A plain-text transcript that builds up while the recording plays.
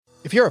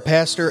If you're a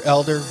pastor,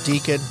 elder,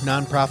 deacon,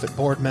 nonprofit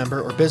board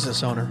member, or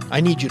business owner,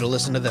 I need you to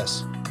listen to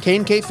this.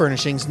 K&K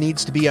Furnishings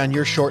needs to be on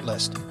your short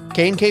list.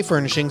 K&K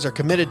Furnishings are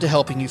committed to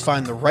helping you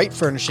find the right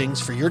furnishings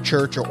for your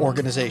church or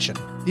organization.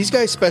 These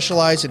guys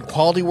specialize in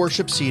quality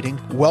worship seating,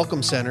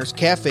 welcome centers,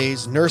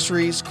 cafes,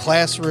 nurseries,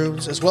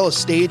 classrooms, as well as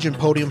stage and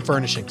podium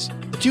furnishings.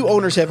 The two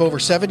owners have over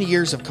 70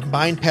 years of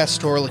combined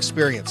pastoral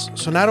experience,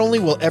 so not only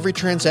will every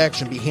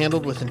transaction be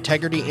handled with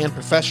integrity and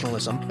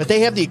professionalism, but they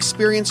have the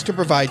experience to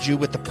provide you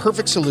with the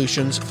perfect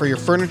solutions for your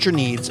furniture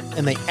needs,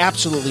 and they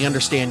absolutely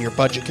understand your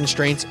budget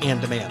constraints and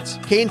demands.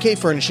 K&K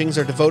Furnishings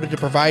are devoted to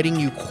providing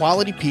you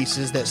quality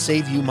pieces that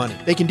save you money.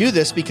 They can do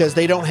this because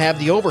they don't have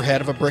the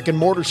overhead of a brick and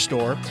mortar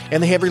store,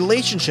 and they have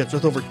relationships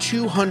with over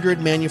 200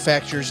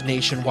 manufacturers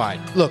nationwide.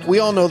 Look, we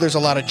all know there's a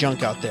lot of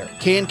junk out there.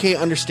 K&K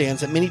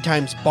understands that many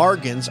times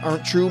bargains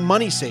aren't true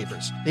money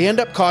savers. They end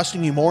up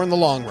costing you more in the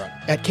long run.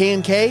 At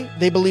K&K,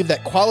 they believe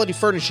that quality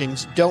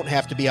furnishings don't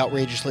have to be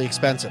outrageously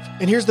expensive.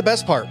 And here's the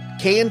best part.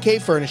 K&K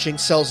Furnishing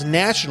sells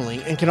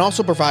nationally and can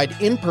also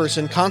provide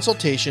in-person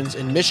consultations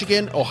in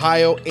Michigan,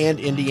 Ohio, and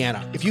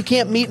Indiana. If you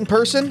can't meet in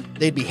person,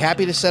 they'd be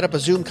happy to set up a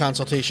Zoom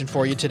consultation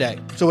for you today.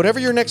 So whatever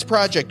your next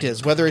project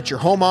is, whether it's your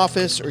home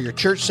office or your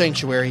church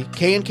sanctuary,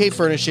 K&K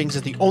Furnishings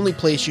is the only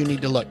place you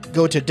need to look.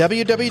 Go to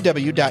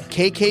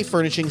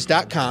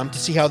www.kkfurnishings.com to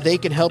see how they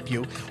can help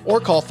you,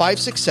 or call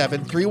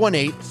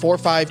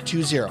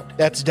 567-318-4520.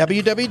 That's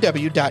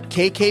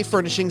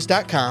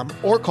www.kkfurnishings.com,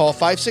 or call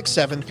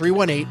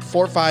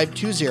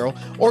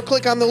 567-318-4520, or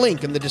click on the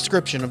link in the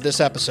description of this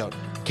episode.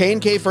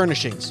 K&K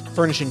Furnishings,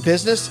 furnishing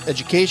business,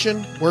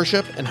 education,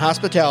 worship, and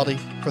hospitality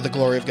for the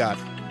glory of God.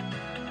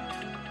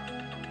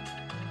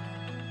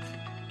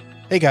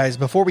 Hey guys,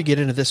 before we get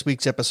into this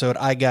week's episode,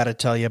 I gotta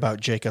tell you about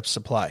Jacobs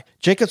Supply.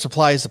 Jacobs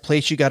Supply is the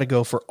place you gotta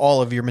go for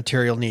all of your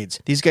material needs.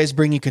 These guys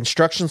bring you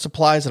construction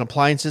supplies and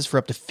appliances for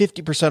up to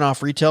 50%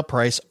 off retail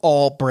price,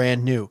 all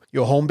brand new.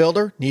 You a home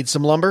builder? Need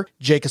some lumber?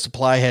 Jacobs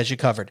Supply has you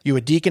covered. You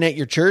a deacon at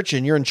your church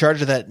and you're in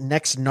charge of that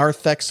next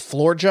Narthex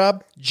floor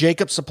job?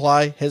 Jacobs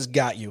Supply has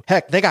got you.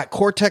 Heck, they got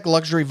Cortec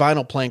luxury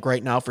vinyl plank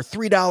right now for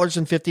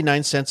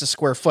 $3.59 a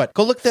square foot.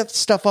 Go look that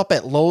stuff up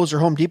at Lowe's or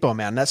Home Depot,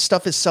 man. That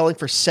stuff is selling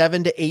for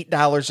 $7 to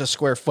 $8 a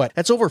square foot.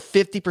 That's over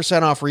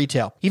 50% off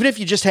retail. Even if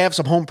you just have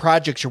some home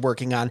projects you're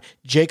working on,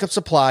 Jacobs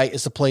Supply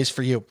is the place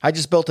for you. I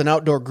just built an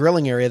outdoor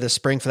grilling area this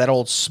spring for that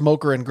old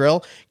smoker and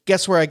grill.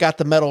 Guess where I got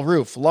the metal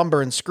roof,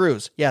 lumber, and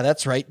screws? Yeah,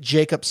 that's right,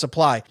 Jacobs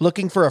Supply.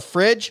 Looking for a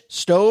fridge,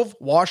 stove,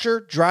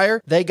 washer,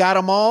 dryer? They got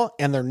them all,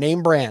 and they're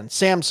name brand.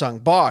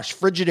 Samsung, Bosch,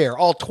 Frigidaire,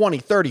 all 20,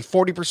 30,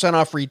 40%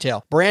 off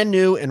retail. Brand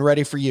new and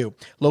ready for you.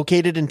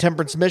 Located in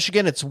Temperance,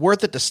 Michigan, it's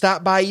worth it to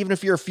stop by even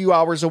if you're a few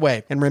hours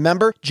away. And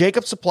remember,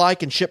 Jacobs Supply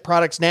can ship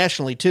products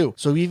nationally too,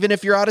 so even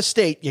if you're out of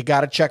state, you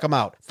gotta check them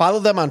out. Follow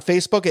them on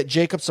Facebook at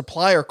Jacobs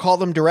Supply or call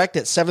them direct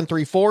at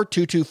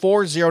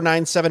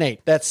 734-224-0978.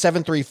 That's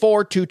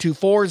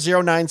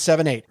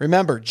 734-224-0978.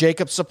 Remember,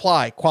 Jacobs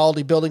Supply,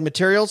 quality building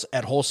materials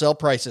at wholesale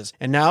prices.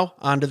 And now,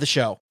 on to the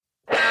show.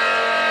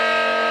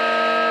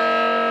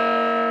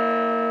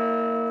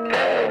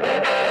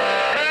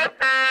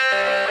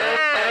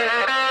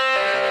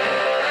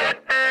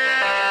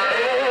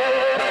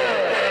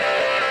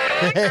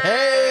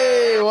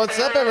 Hey, what's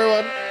up,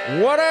 everyone?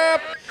 What up?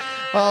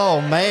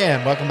 Oh,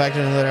 man. Welcome back to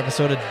another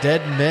episode of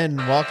Dead Men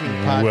Walking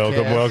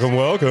Podcast.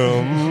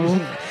 Welcome.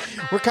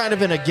 We're kind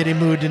of in a giddy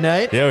mood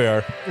tonight. Yeah, we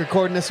are.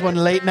 Recording this one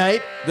late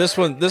night. This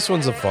one's a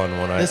fun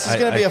one. This is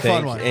going to be a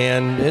fun one.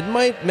 And it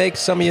might make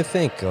some of you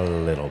think a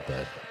little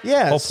bit.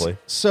 Yes. Hopefully.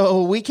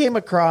 So we came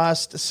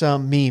across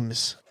some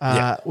memes,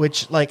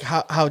 which, like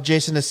how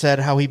Jason has said,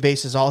 how he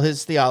bases all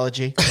his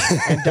theology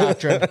and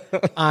doctrine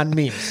on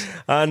memes.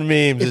 On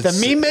memes. If the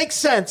meme makes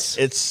sense.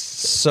 It's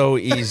so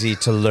easy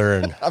to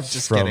learn I'm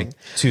just from kidding.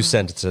 2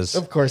 sentences.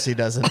 Of course he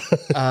doesn't.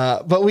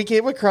 But we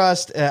came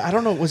across, I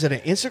don't know, was it an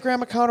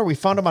Instagram account or we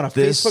found him on a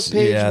Facebook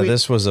page? Yeah,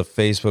 this was a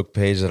Facebook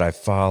page that I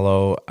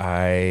follow.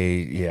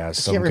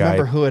 Some can't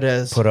remember who it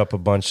is. Put up a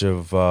bunch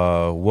of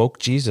woke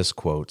Jesus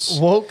quotes.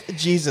 Woke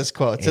Jesus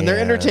quotes, and they're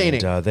entertaining.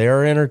 They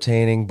are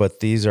entertaining, but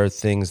these are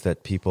things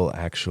that people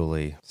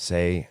actually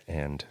say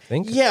and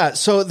think. Yeah,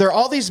 so there are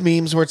all these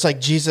memes where it's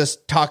like Jesus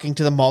talking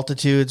to the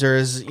multitudes or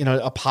his,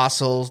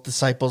 apostles,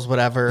 disciples,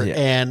 whatever,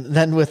 and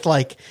then with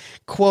like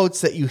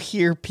quotes that you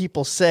hear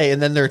people say,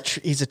 and then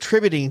he's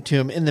attributing to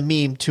him in the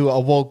meme to a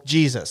woke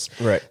Jesus.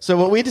 Right. So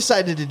what we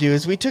decided to do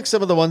is we took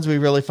some of the ones we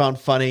really found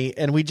funny,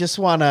 and we just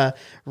want to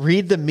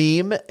read the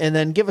meme and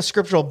then give a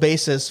scriptural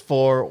basis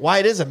for why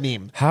it is a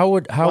meme. How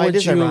would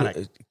you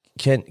ironic.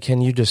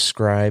 Can you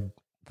describe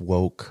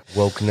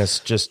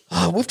wokeness? Just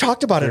we've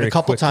talked about it a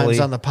couple times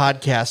on the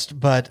podcast,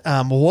 but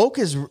woke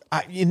is,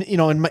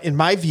 in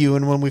my view,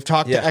 and when we've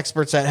talked to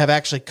experts that have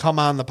actually come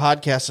on the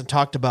podcast and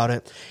talked about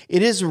it,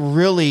 it is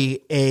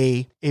really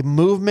a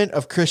movement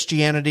of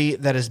Christianity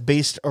that is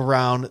based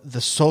around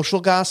the social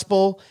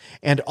gospel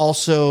and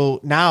also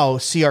now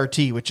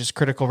CRT, which is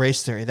critical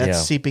race theory.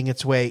 That's seeping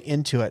its way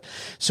into it.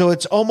 So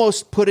it's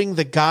almost putting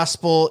the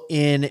gospel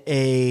in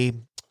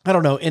in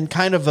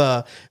kind of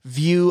a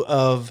view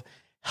of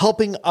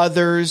helping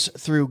others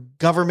through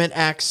government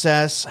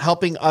access,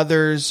 helping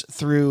others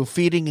through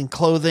feeding and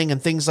clothing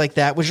and things like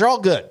that, which are all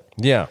good.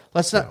 Yeah.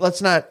 Let's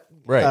not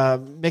Right.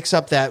 mix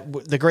up that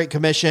the Great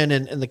Commission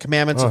and the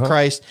commandments of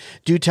Christ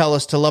do tell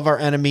us to love our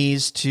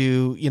enemies,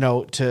 to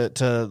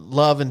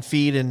love and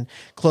feed and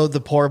clothe the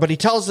poor. But he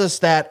tells us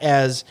that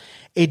as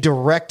a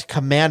direct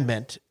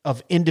commandment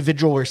of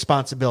individual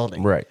responsibility.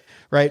 Right.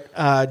 Right.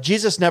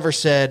 Jesus never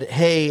said,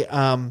 hey,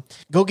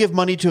 go give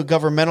money to a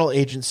governmental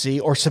agency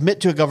or submit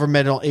to a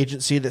governmental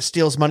agency that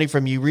steals money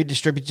from you,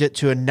 redistributes it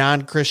to a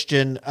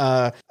non-Christian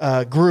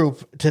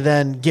group to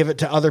then give it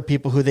to other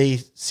people who they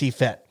see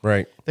fit.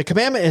 Right. The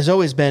commandment has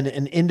always been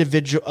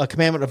a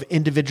commandment of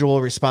individual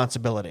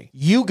responsibility.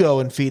 You go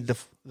and feed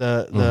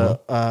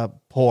the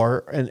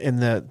poor and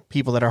the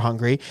people that are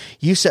hungry.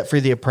 You set free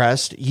the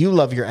oppressed. You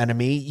love your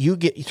enemy. You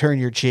turn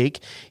your cheek.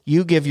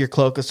 You give your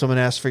cloak if someone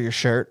asks for your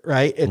shirt.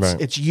 Right?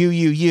 It's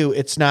you.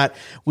 It's not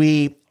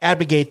we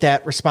abdicate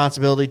that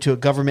responsibility to a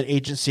government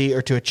agency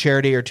or to a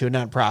charity or to a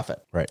nonprofit.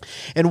 Right.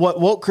 And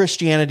what woke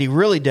Christianity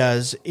really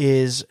does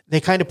is they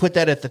kind of put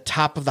that at the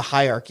top of the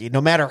hierarchy. No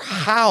matter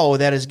how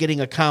that is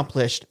getting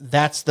accomplished,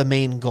 that's the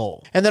main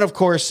goal. And then, of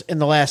course, in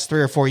the last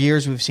 3 or 4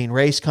 years, we've seen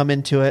race come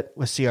into it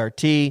with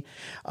CRT,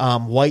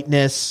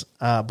 whiteness,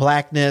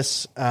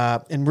 blackness,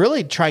 and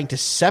really trying to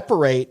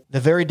separate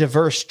the very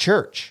diverse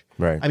church.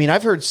 Right. I mean,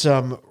 I've heard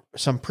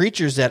some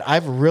preachers that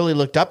I've really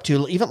looked up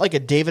to, even like a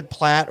David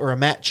Platt or a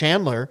Matt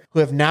Chandler, who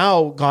have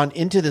now gone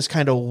into this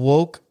kind of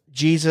woke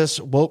Jesus,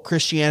 woke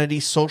Christianity,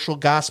 social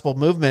gospel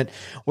movement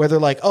where they're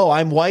like, oh,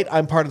 I'm white,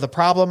 I'm part of the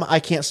problem, I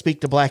can't speak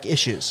to black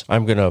issues.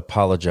 I'm going to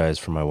apologize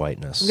for my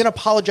whiteness. I'm going to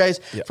apologize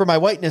for my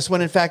whiteness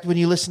when, in fact, when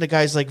you listen to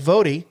guys like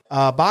Vodi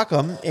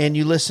Bakum and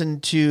you listen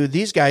to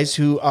these guys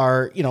who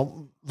are,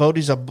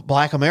 Vodi's a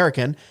black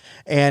American,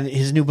 and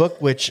his new book,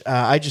 which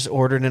I just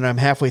ordered and I'm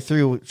halfway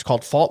through, it's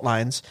called Fault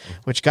Lines,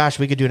 which, gosh,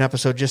 we could do an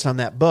episode just on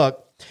that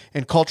book,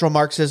 and cultural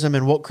Marxism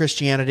and woke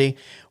Christianity,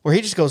 where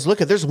he just goes, look,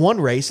 there's one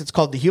race, it's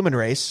called the human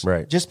race.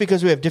 Right. Just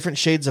because we have different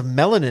shades of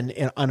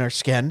melanin on our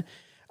skin,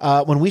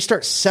 when we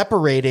start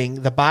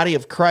separating the body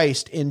of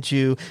Christ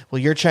into, well,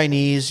 you're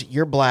Chinese,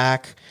 you're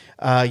black,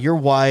 you're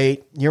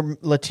white, you're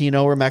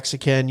Latino or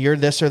Mexican, you're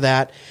this or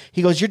that.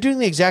 He goes, you're doing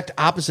the exact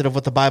opposite of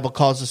what the Bible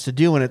calls us to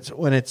do when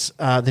it's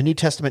the New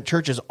Testament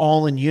church is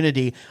all in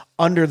unity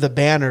under the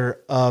banner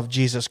of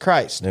Jesus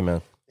Christ.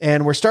 Amen.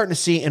 And we're starting to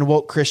see in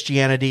woke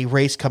Christianity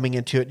race coming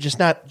into it,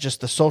 not just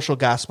the social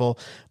gospel,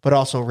 but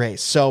also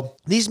race. So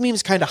these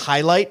memes kind of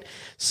highlight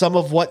some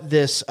of what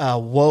this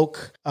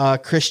woke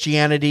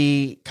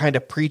Christianity kind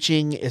of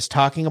preaching is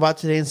talking about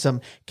today, and some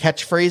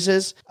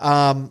catchphrases.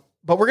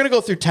 But we're going to go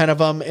through 10 of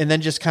them and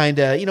then just kind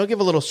of, give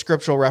a little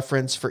scriptural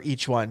reference for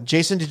each one.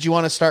 Jason, did you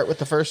want to start with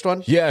the first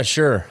one? Yeah,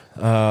 sure.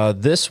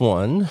 This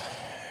one,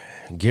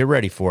 get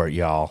ready for it,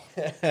 y'all.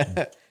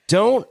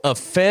 Don't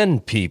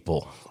offend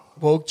people.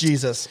 Woke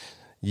Jesus.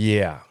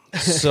 Yeah.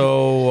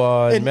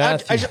 So, and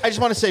Matthew, I just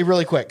want to say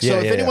really quick. So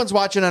if anyone's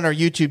watching on our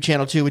YouTube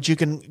channel too, which you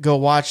can go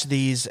watch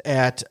these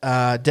at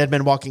Dead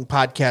Men Walking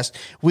Podcast,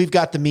 we've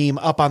got the meme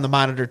up on the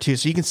monitor too.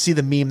 So you can see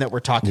the meme that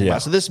we're talking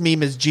about. So this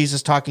meme is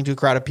Jesus talking to a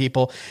crowd of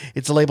people.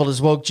 It's labeled as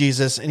woke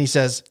Jesus. And he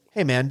says,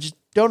 hey man, just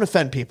don't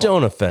offend people.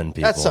 Don't offend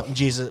people. That's something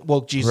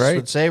woke Jesus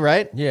would say,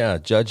 right? Yeah.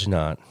 Judge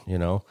not,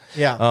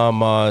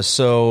 Yeah.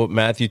 So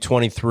Matthew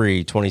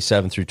 23,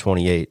 27 through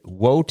 28,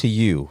 woe to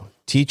you,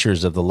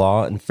 teachers of the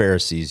law and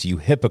Pharisees, you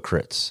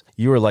hypocrites!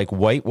 You are like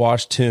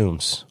whitewashed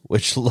tombs,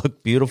 which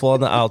look beautiful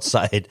on the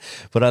outside,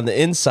 but on the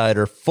inside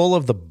are full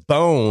of the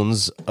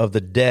bones of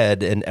the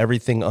dead and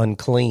everything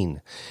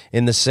unclean.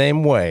 In the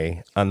same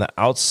way, on the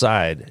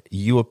outside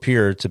you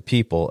appear to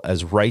people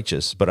as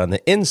righteous, but on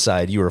the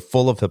inside you are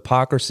full of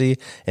hypocrisy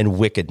and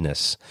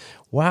wickedness.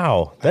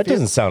 Wow, that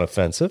doesn't sound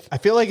offensive. I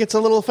feel like it's a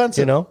little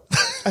offensive.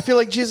 I feel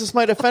like Jesus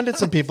might have offended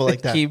some people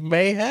like that. He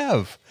may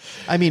have.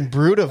 I mean,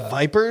 brood of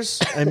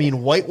vipers. I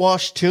mean,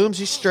 whitewashed tombs.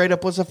 He straight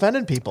up was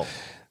offending people.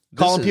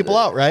 Calling people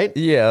out, right?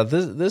 Yeah,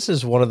 this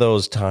is one of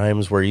those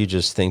times where you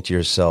just think to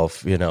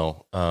yourself,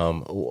 what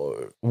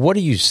are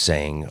you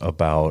saying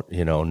about,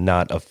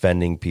 not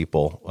offending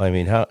people? I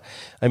mean,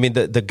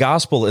 the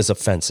gospel is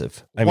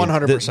offensive.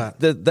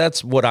 100%.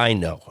 That's what I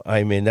know.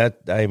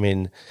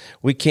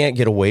 We can't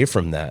get away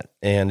from that,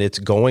 and it's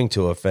going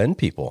to offend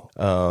people.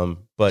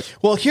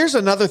 Well, here's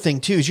another thing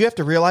too, is you have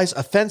to realize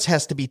offense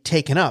has to be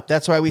taken up.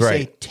 That's why we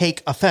say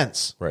take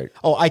offense. Right.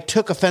 Oh, I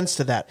took offense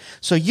to that.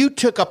 So you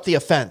took up the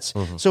offense.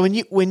 Mm-hmm. So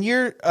when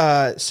you're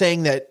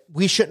saying that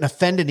we shouldn't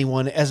offend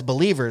anyone as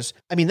believers,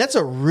 that's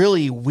a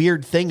really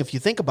weird thing if you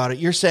think about it.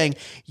 You're saying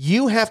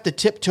you have to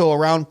tiptoe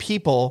around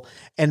people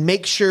and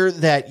make sure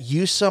that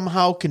you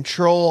somehow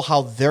control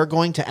how they're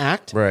going to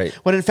act. Right.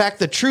 When in fact,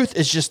 the truth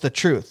is just the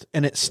truth,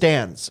 and it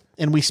stands.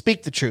 And we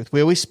speak the truth. We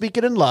always speak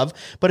it in love.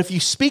 But if you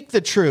speak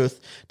the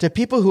truth to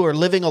people who are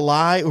living a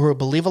lie or who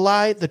believe a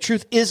lie, the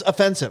truth is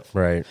offensive.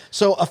 Right.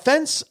 So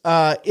offense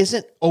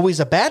isn't always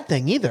a bad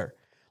thing either.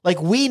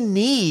 Like we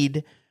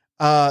need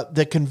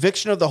the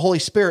conviction of the Holy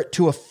Spirit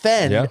to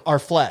offend our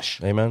flesh.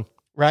 Amen.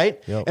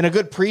 right? Yep. And a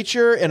good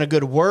preacher and a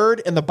good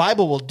word, and the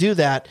Bible will do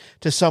that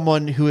to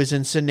someone who is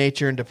in sin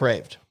nature and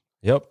depraved.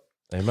 Yep.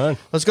 Amen.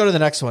 Let's go to the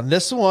next one.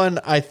 This one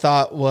I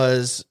thought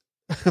was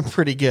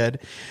pretty good.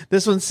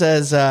 This one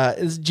says,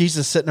 is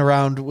Jesus sitting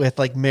around with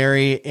like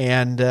Mary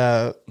and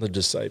The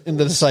disciple.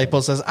 the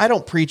disciple says, I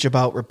don't preach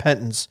about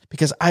repentance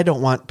because I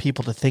don't want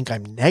people to think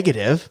I'm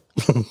negative.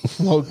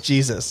 Oh,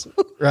 Jesus,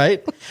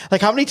 right?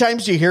 Like how many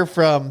times do you hear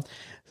from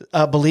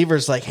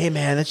believers like, hey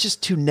man, it's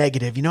just too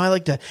negative. You know, I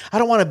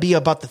don't want to be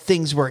about the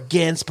things we're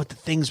against, but the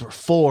things we're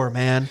for,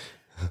 man.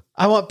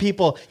 I want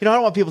people, I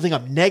don't want people to think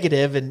I'm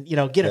negative and,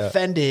 get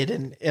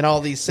offended and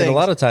all these things. And a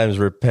lot of times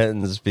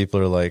repentance,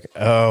 people are like,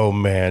 oh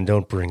man,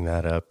 don't bring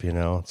that up.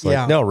 It's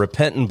like, no,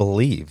 repent and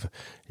believe,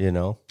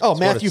 Oh,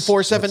 Matthew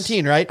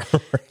 4:17, right?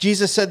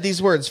 Jesus said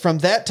these words, from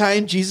that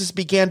time, Jesus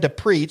began to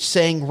preach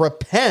saying,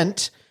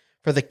 repent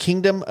for the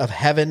kingdom of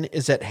heaven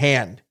is at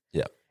hand.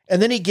 Yeah.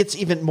 And then he gets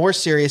even more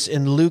serious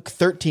in Luke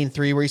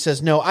 13:3, where he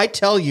says, no, I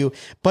tell you,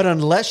 but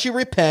unless you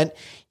repent,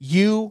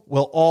 you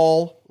will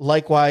all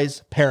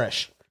likewise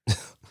perish.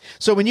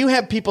 So when you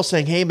have people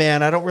saying, hey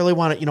man, I don't really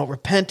want it,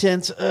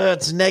 repentance,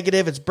 it's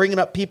negative, it's bringing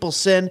up people's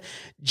sin.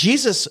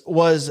 Jesus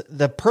was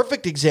the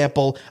perfect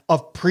example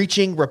of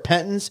preaching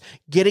repentance,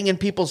 getting in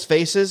people's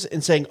faces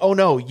and saying, oh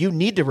no, you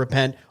need to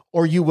repent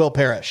or you will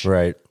perish.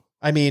 Right.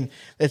 I mean,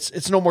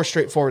 it's no more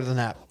straightforward than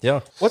that.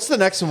 Yeah. What's the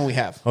next one we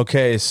have?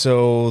 Okay,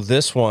 so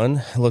this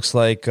one looks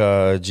like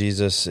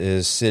Jesus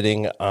is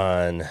sitting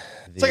on.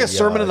 It's like a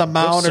Sermon on the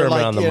Mount or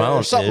like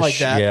or something like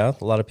that. Yeah,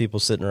 a lot of people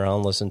sitting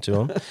around listening to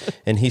him.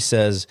 And he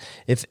says,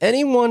 if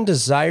anyone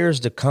desires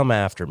to come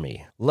after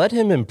me, let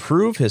him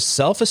improve his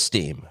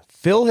self-esteem,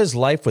 fill his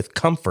life with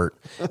comfort,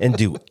 and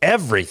do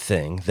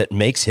everything that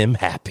makes him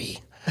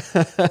happy.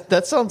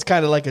 That sounds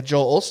kind of like a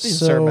Joel Osteen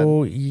sermon.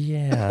 So,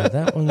 yeah,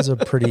 that one's a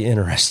pretty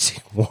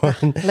interesting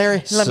one.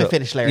 Larry, let me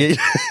finish, Larry.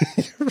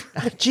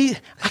 Gee,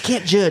 I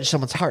can't judge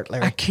someone's heart,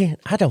 Larry.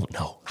 I don't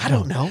know. I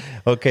don't know.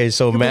 Okay,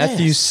 so You're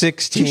Matthew blessed.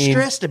 16. Too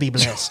stressed to be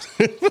blessed.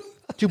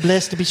 Too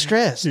blessed to be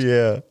stressed.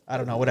 Yeah. I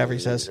don't know, whatever he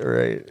says.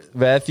 Right.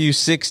 Matthew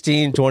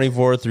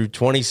 16:24 through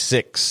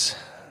 26.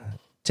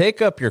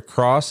 Take up your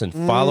cross and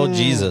follow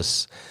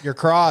Jesus. Your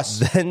cross.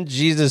 Then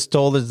Jesus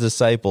told his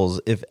disciples,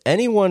 if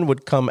anyone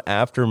would come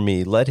after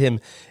me, let him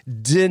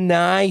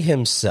deny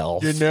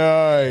himself.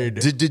 Denied.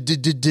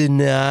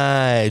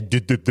 Deny.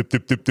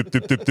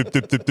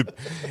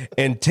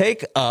 And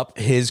take up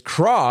his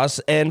cross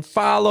and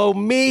follow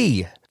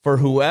me. For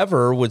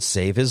whoever would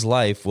save his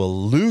life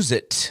will lose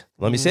it.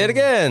 Let me say it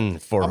again.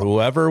 For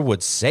whoever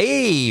would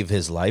save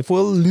his life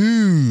will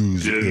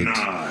lose it.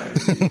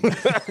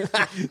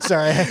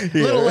 Sorry, a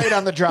little late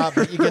on the drop,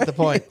 but you get the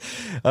point.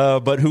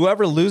 But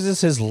whoever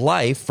loses his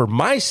life for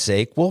my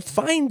sake will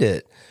find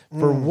it.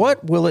 For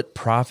what will it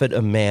profit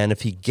a man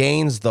if he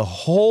gains the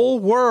whole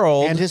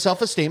world And his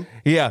self-esteem.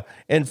 Yeah,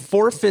 and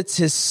forfeits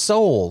his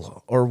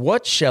soul? Or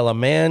what shall a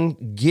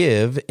man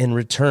give in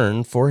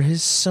return for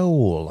his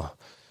soul?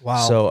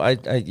 Wow. So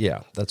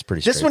that's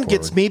pretty. This one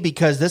gets me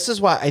because this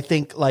is why I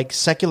think like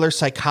secular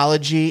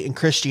psychology and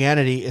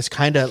Christianity is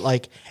kind of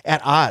like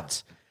at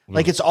odds.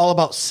 Like it's all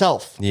about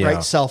self,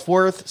 right?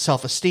 Self-worth,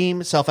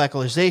 self-esteem,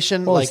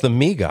 self-actualization. Well, like, it's the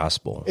me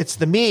gospel. It's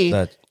the me.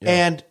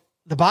 And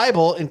the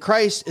Bible in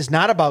Christ is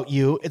not about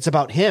you. It's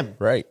about him.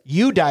 Right.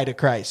 You die to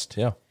Christ.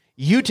 Yeah.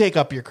 You take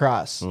up your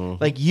cross.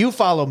 Like you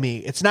follow me.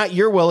 It's not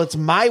your will. It's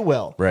my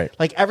will. Right.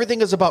 Like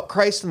everything is about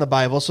Christ in the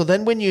Bible. So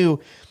then when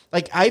you,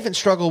 like, I even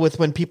struggle with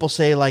when people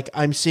say like,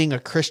 I'm seeing a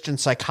Christian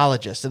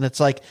psychologist and it's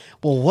like,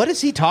 well, what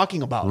is he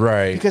talking about?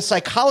 Right. Because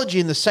psychology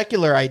and the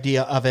secular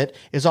idea of it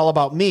is all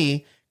about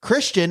me.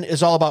 Christian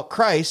is all about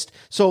Christ.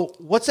 So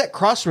what's that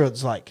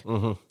crossroads like?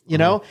 You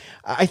know,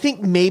 I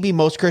think maybe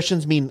most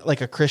Christians mean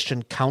like a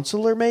Christian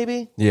counselor,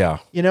 maybe. Yeah.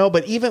 You know,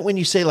 but even when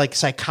you say like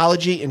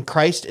psychology and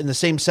Christ in the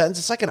same sentence,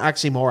 it's like an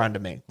oxymoron to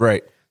me.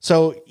 Right.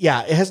 So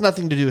yeah, it has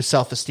nothing to do with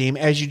self-esteem.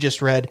 As you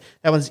just read,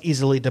 that one's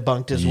easily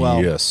debunked as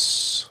well.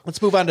 Yes.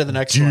 Let's move on to the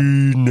next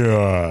one.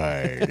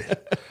 Denied.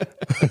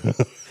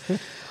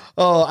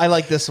 Oh, I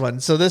like this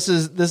one. So this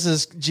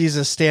is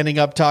Jesus standing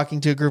up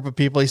talking to a group of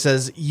people. He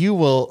says, you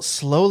will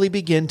slowly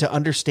begin to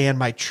understand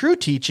my true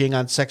teaching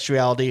on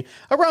sexuality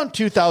around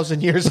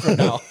 2,000 years from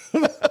now.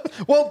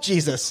 Won't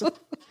Jesus?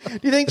 Do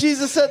you think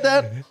Jesus said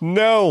that?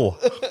 No,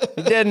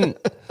 he didn't.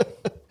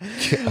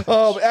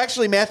 Oh,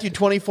 actually, Matthew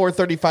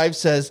 24:35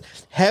 says,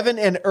 heaven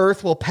and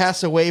earth will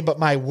pass away, but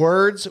my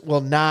words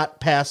will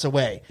not pass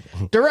away.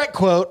 Direct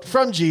quote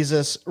from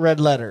Jesus, red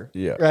letter.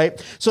 Yeah.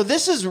 Right. So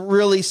this is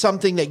really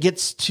something that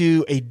gets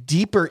to a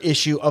deeper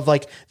issue of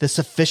like the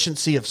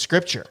sufficiency of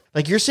scripture.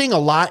 Like you're seeing a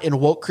lot in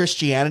woke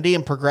Christianity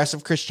and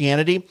progressive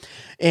Christianity.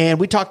 And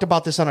we talked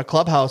about this on a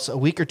Clubhouse a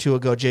week or two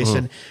ago,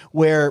 Jason,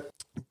 where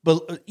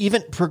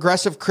even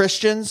progressive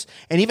Christians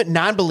and even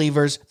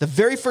non-believers, the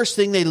very first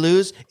thing they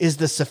lose is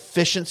the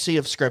sufficiency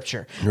of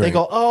Scripture. Right. They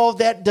go, oh,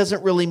 that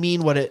doesn't really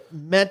mean what it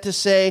meant to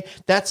say.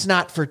 That's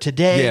not for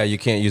today. Yeah, you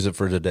can't use it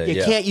for today.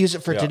 You can't use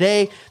it for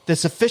today. The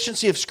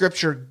sufficiency of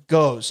Scripture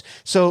goes.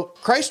 So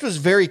Christ was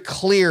very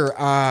clear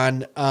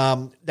on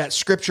that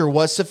Scripture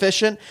was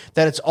sufficient,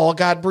 that it's all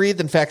God-breathed.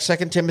 In fact,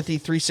 2 Timothy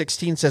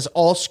 3:16 says,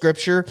 all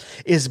Scripture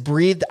is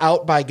breathed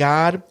out by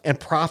God and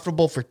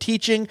profitable for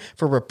teaching,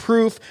 for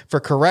reproof, for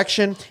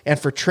correction, and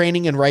for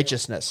training in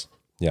righteousness.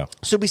 Yeah.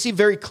 So we see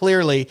very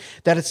clearly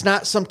that it's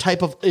not some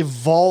type of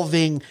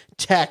evolving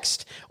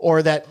text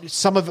or that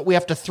some of it we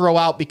have to throw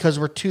out because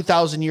we're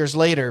 2,000 years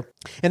later.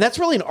 And that's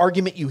really an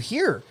argument you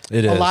hear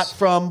a lot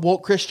from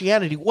woke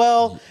Christianity.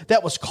 Well,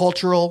 that was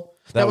cultural.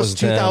 That was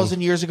 2,000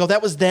 years ago.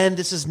 That was then.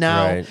 This is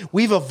now. Right.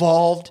 We've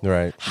evolved.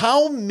 Right.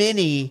 How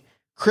many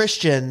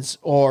Christians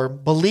or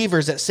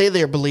believers that say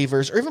they're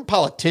believers, or even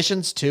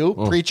politicians too,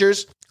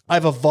 preachers,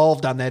 I've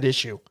evolved on that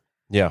issue.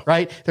 Yeah.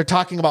 Right? They're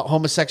talking about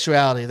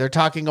homosexuality. They're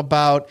talking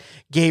about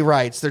gay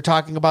rights. They're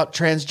talking about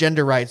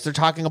transgender rights. They're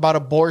talking about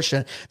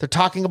abortion. They're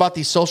talking about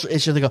these social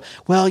issues. They go,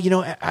 well,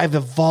 I've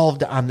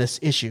evolved on this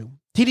issue.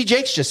 T.D.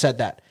 Jakes just said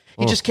that.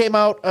 He just came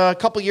out a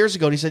couple years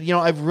ago and he said,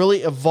 I've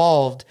really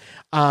evolved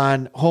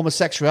on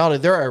homosexuality.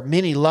 There are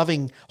many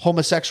loving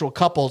homosexual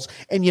couples.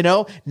 And,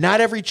 not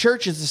every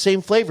church is the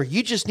same flavor.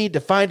 You just need to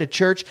find a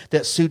church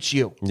that suits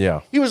you. Yeah.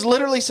 He was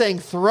literally saying,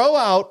 throw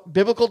out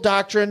biblical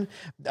doctrine,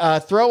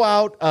 throw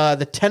out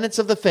the tenets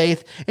of the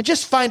faith, and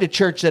just find a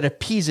church that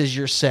appeases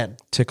your sin.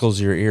 Tickles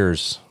your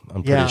ears.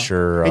 I'm pretty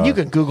sure. And you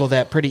can Google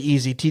that pretty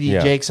easy. T.D.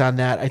 Jakes on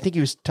that. I think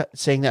he was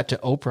saying that to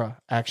Oprah,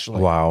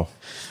 actually. Wow.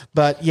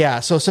 But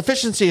so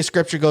sufficiency of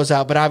Scripture goes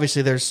out, but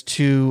obviously there's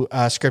two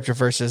Scripture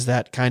verses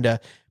that kind of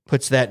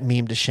puts that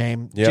meme to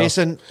shame. Yeah.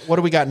 Jason, what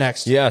do we got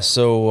next? Yeah,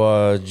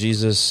 so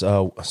Jesus,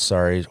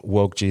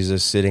 woke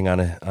Jesus sitting on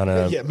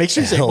a make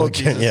sure you say woke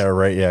Jesus. Yeah,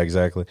 right. Yeah,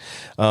 exactly.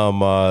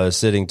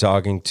 Sitting,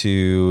 talking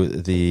to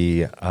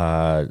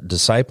the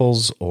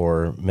disciples,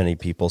 or many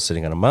people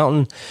sitting on a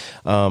mountain.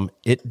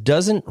 It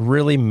doesn't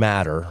really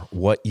matter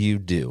what you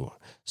do,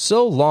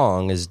 so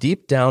long as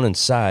deep down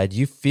inside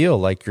you feel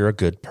like you're a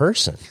good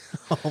person.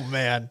 Oh,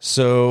 man.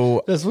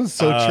 So this one's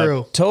so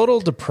true. Total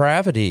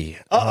depravity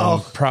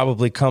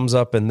probably comes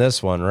up in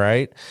this one,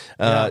 right?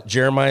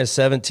 Jeremiah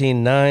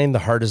 17:9, the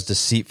heart is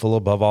deceitful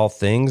above all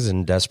things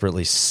and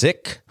desperately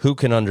sick. Who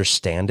can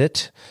understand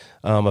it?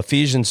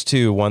 Ephesians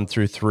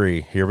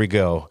 2:1-3. Here we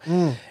go.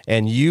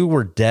 And you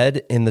were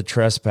dead in the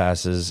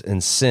trespasses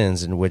and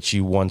sins in which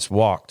you once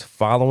walked,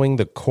 following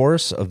the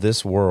course of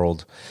this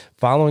world,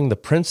 following the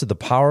prince of the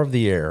power of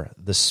the air,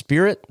 the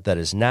spirit that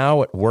is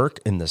now at work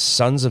in the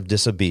sons of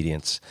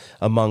disobedience,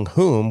 among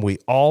whom we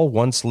all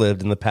once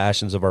lived in the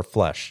passions of our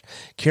flesh,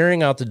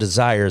 carrying out the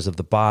desires of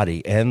the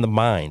body and the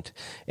mind,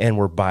 and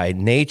were by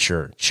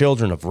nature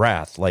children of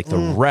wrath, like the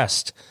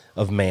rest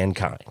of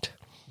mankind.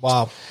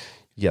 Wow.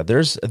 Yeah,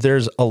 there's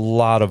a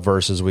lot of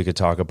verses we could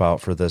talk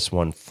about for this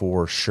one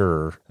for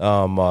sure.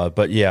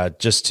 But yeah,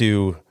 just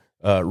to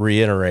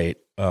reiterate,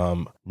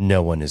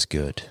 no one is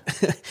good.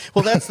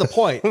 Well, that's the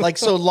point. Like,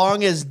 so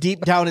long as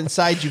deep down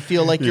inside you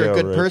feel like you're a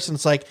good person,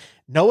 it's like,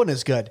 no one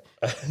is good.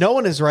 No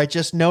one is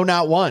righteous. No,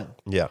 not one.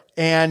 Yeah.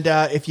 And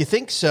if you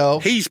think so...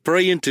 He's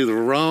praying to the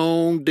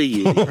wrong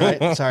deity.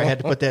 Right? Sorry, I had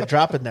to put that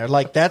drop in there.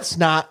 Like, that's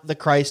not the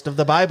Christ of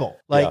the Bible.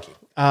 Like... Yeah.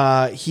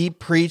 He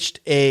preached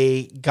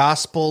a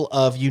gospel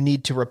of you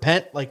need to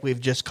repent, like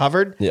we've just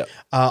covered. Yeah.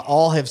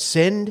 All have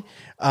sinned.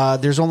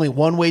 There's only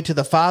one way to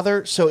the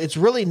Father. So it's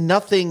really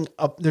nothing.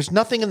 There's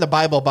nothing in the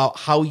Bible about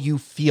how you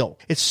feel.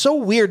 It's so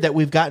weird that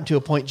we've gotten to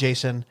a point,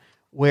 Jason,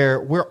 where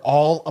we're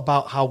all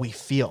about how we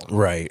feel.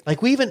 Right.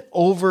 Like we even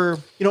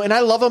and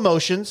I love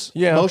emotions.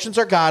 Yeah. Emotions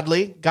are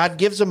godly. God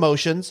gives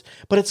emotions,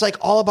 but it's like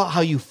all about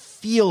how you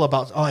feel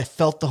about, I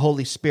felt the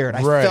Holy Spirit.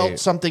 I felt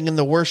something in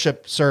the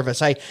worship service.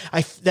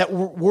 That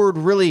word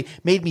really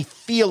made me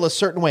feel a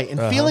certain way. And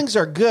feelings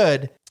are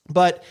good,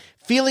 but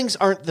feelings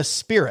aren't the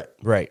spirit.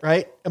 Right.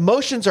 Right?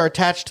 Emotions are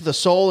attached to the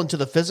soul and to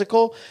the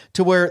physical,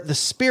 to where the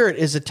spirit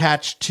is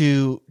attached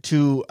to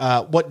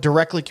what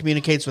directly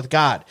communicates with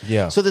God.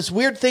 Yeah. So this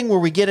weird thing where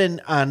we get in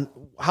on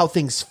how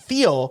things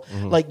feel,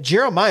 like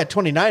Jeremiah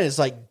 29 is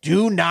like,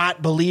 do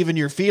not believe in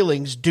your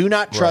feelings. Do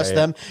not trust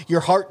them.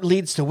 Your heart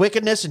leads to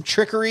wickedness and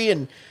trickery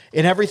and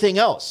everything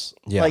else.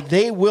 Yeah. Like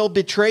they will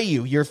betray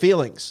you, your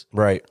feelings.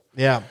 Right.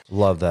 Yeah.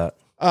 Love that.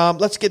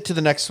 Let's get to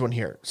the next one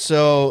here.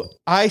 So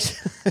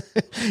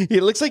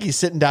it looks like he's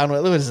sitting down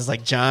with, what is this,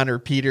 like John or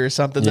Peter or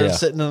something? They're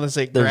sitting on this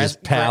like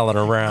just palling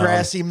around,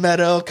 grassy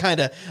meadow, kind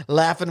of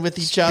laughing with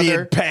each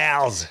other.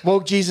 Pals.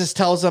 Woke Jesus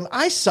tells them,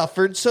 I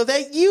suffered so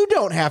that you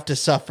don't have to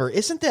suffer.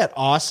 Isn't that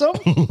awesome?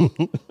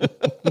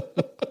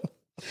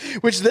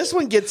 Which this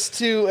one gets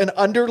to an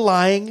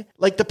underlying,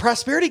 like the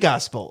prosperity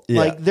gospel. Yeah.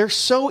 Like they're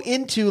so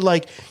into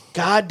like,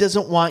 God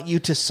doesn't want you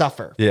to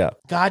suffer. Yeah.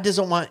 God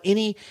doesn't want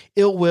any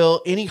ill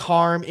will, any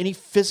harm, any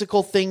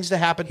physical things to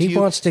happen to you. He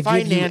wants to give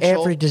you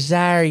financial. every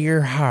desire of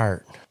your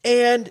heart.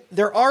 And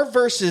there are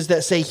verses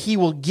that say he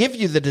will give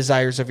you the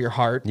desires of your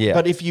heart. Yeah.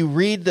 But if you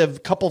read the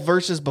couple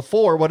verses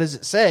before, what does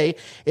it say?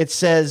 It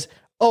says,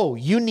 oh,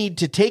 you need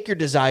to take your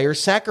desires,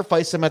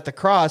 sacrifice them at the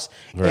cross,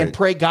 and Right.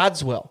 pray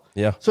God's will.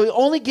 Yeah. So he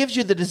only gives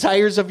you the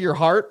desires of your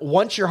heart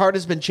once your heart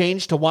has been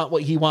changed to want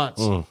what he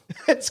wants.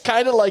 It's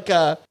kind of like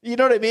a, you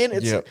know what I mean?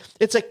 It's Yep.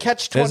 it's a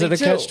catch-22. Is it a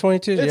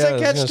catch-22? It's Yeah, a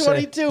I was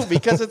gonna catch-22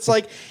 because it's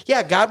like,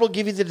 yeah, God will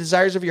give you the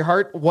desires of your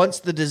heart once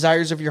the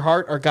desires of your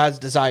heart are God's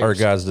desires. Or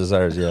God's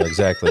desires. Yeah,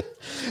 exactly.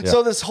 Yeah.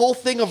 So this whole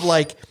thing of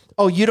like,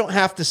 oh, you don't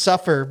have to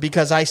suffer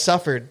because I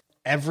suffered.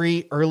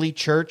 Every early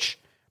church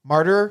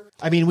martyr.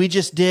 I mean,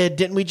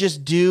 didn't we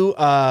just do,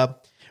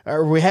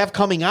 or we have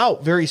coming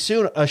out very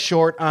soon, a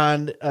short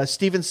on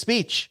Stephen's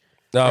speech.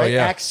 Oh, right?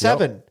 yeah. Acts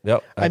 7.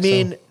 Yep. I Acts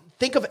mean, 7.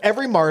 think of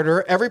every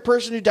martyr, every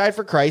person who died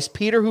for Christ.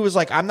 Peter, who was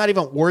like, I'm not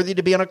even worthy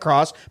to be on a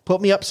cross,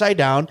 put me upside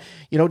down.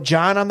 You know,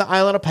 John on the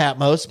island of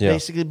Patmos, Yeah.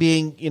 basically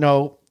being, you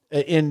know,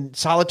 in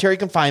solitary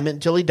confinement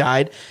until he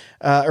died,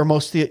 or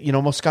most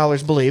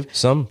scholars believe.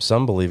 Some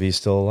believe he's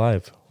still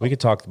alive. We could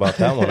talk about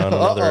that one on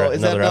Is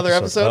that another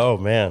episode? Oh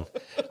man,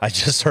 I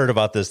just heard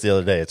about this the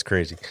other day. It's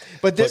crazy.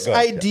 But this go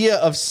ahead, idea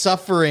of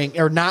suffering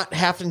or not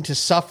having to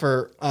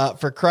suffer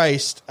for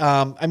Christ,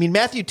 I mean,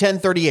 Matthew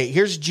 10:38,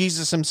 here's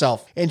Jesus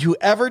himself. And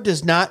whoever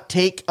does not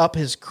take up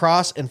his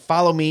cross and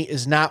follow me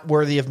is not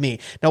worthy of me.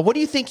 Now, what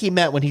do you think he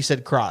meant when he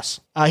said cross?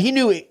 He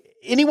knew,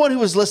 anyone who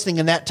was listening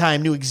in that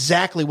time knew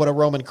exactly what a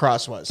Roman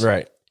cross was.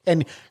 Right.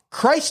 And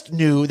Christ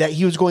knew that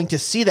he was going to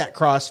see that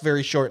cross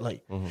very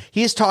shortly.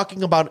 He is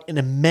talking about an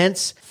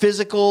immense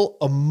physical,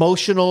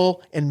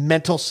 emotional, and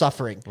mental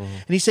suffering.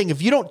 And he's saying,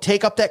 if you don't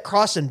take up that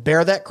cross and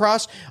bear that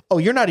cross, oh,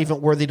 you're not even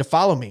worthy to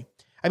follow me.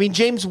 I mean,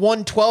 James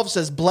 1:12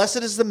 says,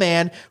 blessed is the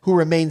man who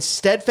remains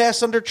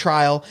steadfast under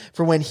trial,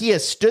 for when he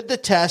has stood the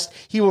test,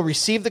 he will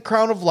receive the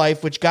crown of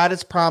life, which God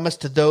has promised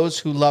to those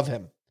who love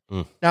him.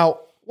 Now,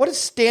 what is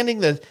standing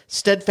the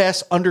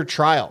steadfast under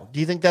trial?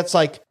 Do you think that's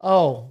like,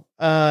 I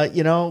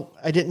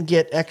didn't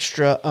get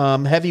extra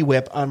heavy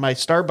whip on my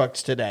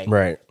Starbucks today?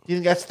 Right. Do you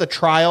think that's the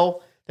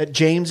trial that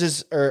James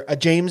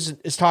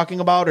is talking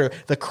about, or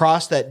the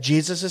cross that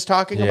Jesus is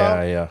talking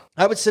about? Yeah.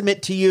 I would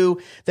submit to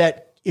you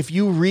that if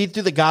you read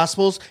through the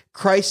Gospels,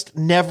 Christ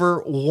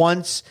never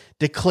once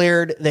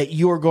declared that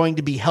you are going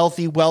to be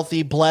healthy,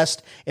 wealthy,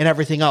 blessed, and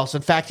everything else.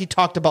 In fact, he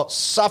talked about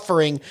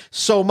suffering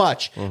so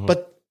much.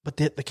 But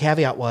the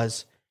caveat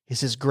was,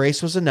 his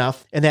grace was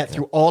enough, and that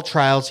through all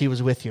trials he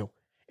was with you,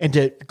 and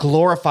to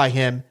glorify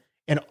him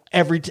and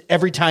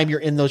every time you're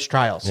in those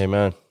trials.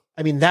 Amen.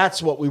 I mean,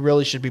 that's what we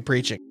really should be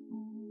preaching.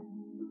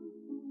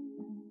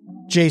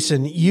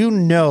 Jason, you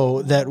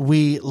know that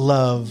we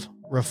love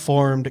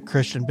Reformed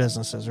Christian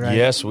businesses, right?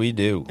 Yes, we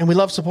do. And we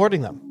love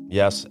supporting them.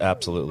 Yes,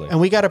 absolutely. And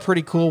we got a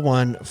pretty cool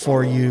one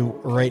for you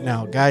right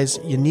now. Guys,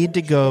 you need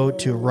to go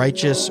to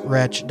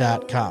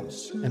righteouswretch.com.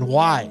 And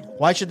why?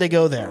 Why should they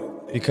go there?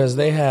 Because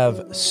they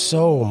have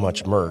so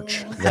much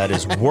merch that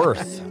is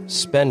worth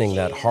spending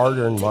that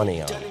hard-earned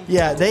money on.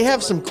 Yeah, they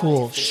have some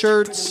cool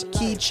shirts,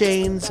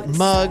 keychains,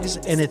 mugs,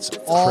 and it's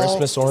all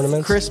Christmas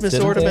ornaments. Christmas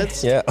didn't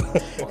ornaments. they? Yeah.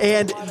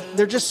 And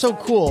they're just so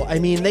cool. I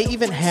mean, they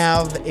even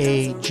have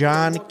a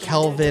John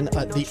Calvin,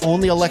 the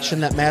Only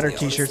Election That Matter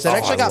t-shirts that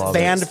actually I got love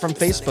banned it. from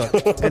Facebook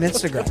and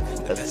Instagram.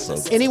 That's so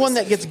cool. Anyone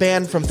that gets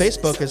banned from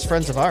Facebook is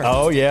friends of ours.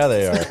 Oh, yeah,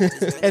 they are.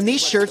 And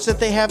these shirts that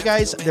they have,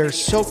 guys, they're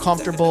so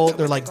comfortable.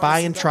 They're like buy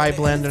and try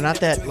blend. They're not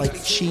that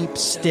like cheap,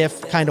 stiff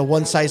kind of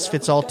one size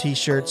fits all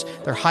t-shirts.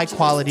 They're high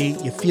quality.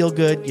 You feel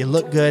good. You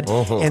look good.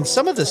 And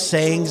some of the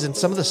sayings and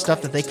some of the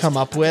stuff that they come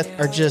up with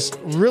are just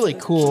really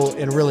cool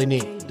and really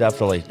neat.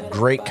 Definitely.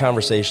 Great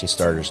conversation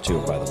starters, too,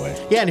 by the way.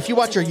 Yeah, and if you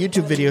watch our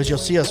YouTube videos, you'll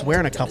see us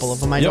wearing a couple of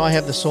them. I know I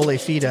have the Sole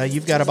Fida.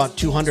 You've got about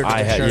 200 of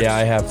the shirts.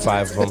 I have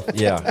 5 of them.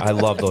 Yeah, I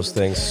love those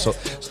things. So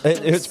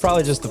it's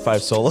probably just the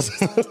 5 solas.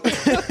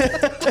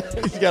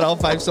 He's got all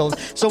 5 souls.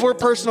 So we're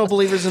personal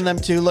believers in them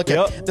too. Look,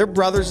 they're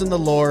brothers in the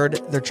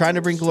Lord. They're trying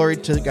to bring glory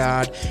to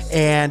God,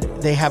 and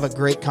they have a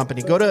great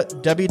company. Go to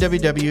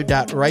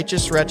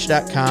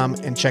www.righteouswretch.com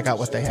and check out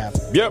what they have.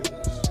 Yep.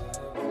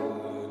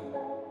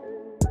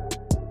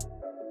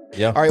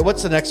 Yeah. All right,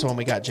 what's the next one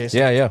we got, Jason?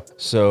 Yeah.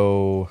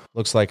 So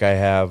looks like I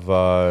have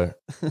a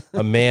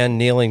man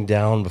kneeling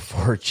down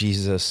before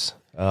Jesus.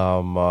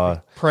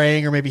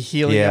 Praying or maybe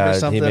healing him or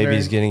something. Maybe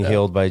he's getting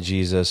healed by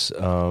Jesus,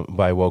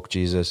 by woke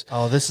Jesus.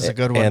 Oh, this is a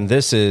good one. And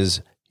this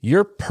is,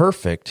 you're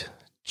perfect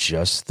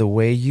just the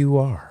way you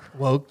are.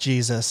 Woke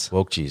Jesus.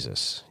 Woke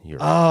Jesus. You're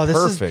this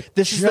is- perfect.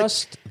 this is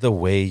just the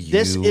way you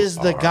This is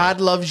the are.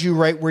 God loves you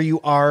right where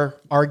you are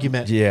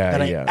argument. Yeah,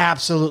 that I yeah.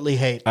 absolutely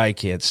hate. I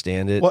can't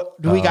stand it. What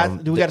do we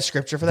got? Do we got a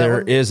scripture for that? There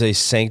one? is a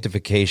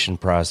sanctification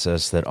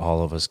process that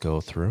all of us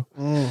go through.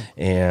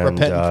 And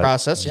Repentant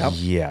process, yeah.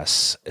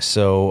 Yes.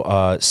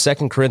 So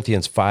 2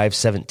 Corinthians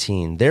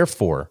 5:17.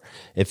 Therefore,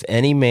 if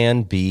any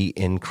man be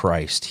in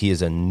Christ, he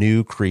is a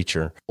new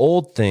creature.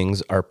 Old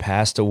things are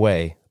passed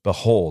away.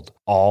 Behold,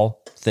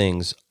 all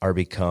things are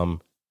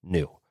become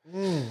new. Do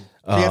you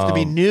have to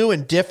be new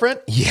and different?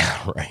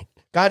 Yeah, right.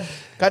 God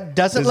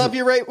doesn't love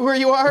you right where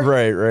you are?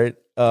 Right.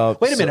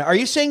 Wait a minute. Are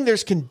you saying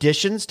there's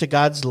conditions to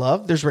God's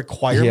love? There's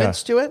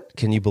requirements to it?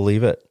 Can you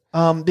believe it?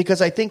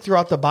 Because I think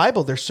throughout the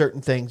Bible, there's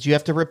certain things. You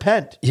have to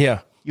repent. Yeah.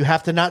 You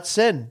have to not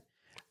sin.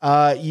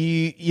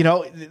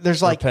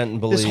 There's like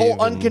Repent and this whole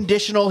believe and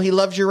unconditional, he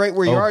loves you right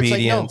where you obedience.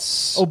 are.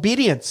 It's like, no.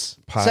 Obedience,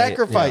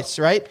 sacrifice,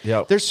 right?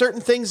 Yep. There's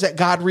certain things that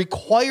God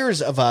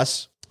requires of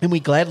us, and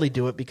we gladly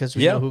do it because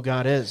we know who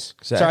God is.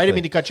 Exactly. Sorry, I didn't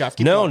mean to cut you off.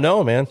 Keep going.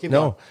 No, man. Keep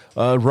No.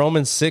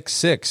 Romans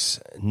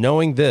 6:6.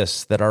 Knowing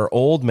this, that our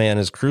old man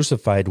is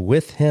crucified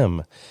with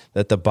him,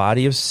 that the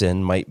body of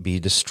sin might be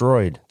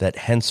destroyed, that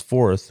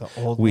henceforth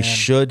we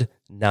should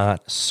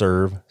not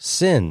serve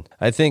sin.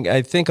 I think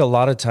a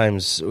lot of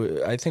times,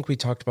 I think we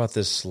talked about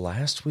this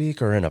last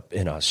week or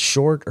in a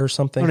short or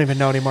something. I don't even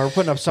know anymore. We're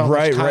putting up so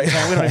much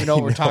content. We don't even know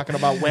what we're talking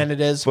about, when it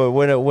is. But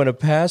when a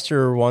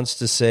pastor wants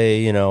to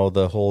say,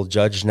 the whole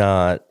judge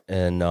not,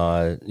 and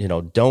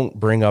don't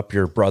bring up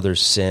your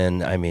brother's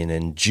sin. I mean,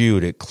 in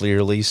Jude, it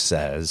clearly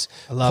says,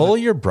 pull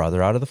your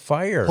brother out of the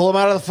fire. Pull him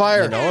out of the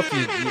fire.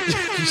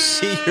 If you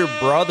see your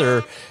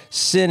brother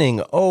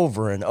sinning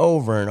over and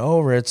over and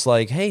over, it's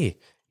like, hey,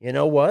 you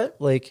know what?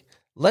 Like,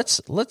 let's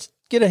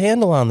get a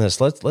handle on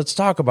this. Let's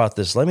talk about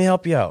this. Let me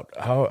help you out.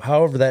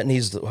 However that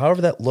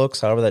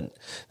looks, however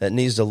that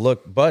needs to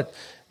look. But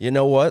you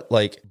know what?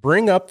 Like,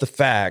 bring up the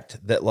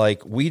fact that,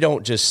 like, we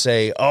don't just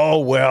say, oh,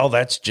 well,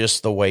 that's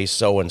just the way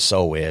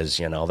so-and-so is,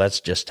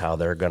 that's just how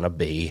they're going to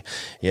be.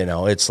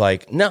 It's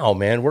like, no,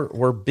 man,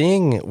 we're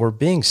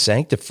being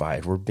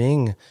sanctified. We're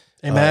being,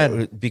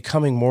 Amen.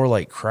 Becoming more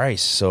like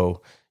Christ.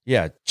 So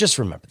yeah, just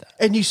remember that.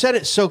 And you said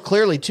it so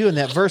clearly too in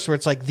that verse where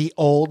it's like the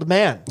old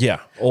man.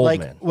 Yeah, old like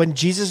man. When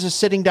Jesus is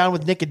sitting down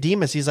with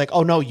Nicodemus, he's like,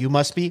 "Oh no, you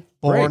must be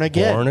born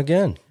again." Born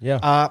again.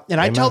 Yeah.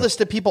 And I Amen. tell this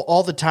to people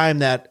all the time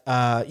that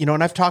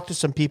and I've talked to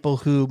some people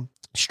who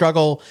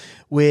struggle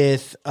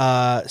with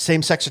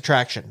same-sex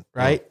attraction,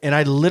 right? And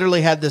I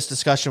literally had this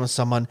discussion with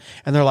someone,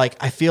 and they're like,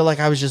 "I feel like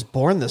I was just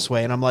born this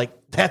way," and I'm like,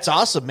 "That's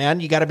awesome, man!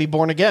 You got to be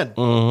born again."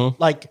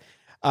 Mm-hmm. Like.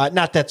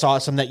 Not that's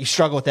awesome that you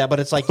struggle with that, but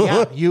it's like,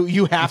 yeah,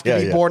 you have to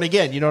be born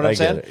again. You know what I'm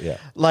saying? Get it, yeah.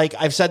 Like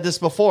I've said this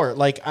before,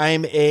 like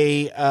I'm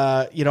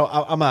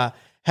I'm a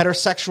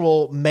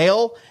heterosexual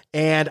male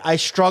and I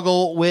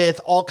struggle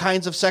with all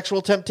kinds of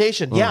sexual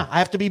temptation. Yeah, I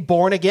have to be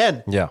born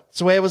again. Yeah. It's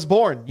the way I was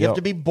born. You have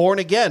to be born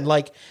again.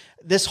 Like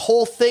this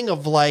whole thing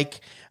of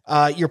like,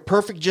 you're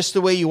perfect just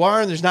the way you are,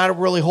 and there's not a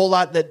really whole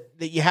lot that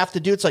you have to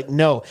do. It's like,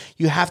 no,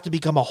 you have to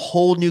become a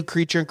whole new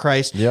creature in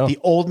Christ. Yeah. The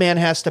old man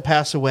has to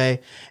pass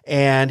away,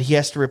 and he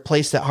has to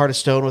replace that heart of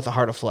stone with a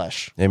heart of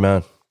flesh.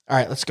 Amen. All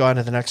right, let's go on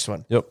to the next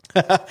one. Yep.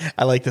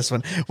 I like this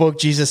one. Woke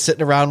Jesus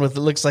sitting around with,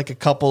 it looks like a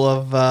couple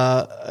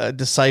of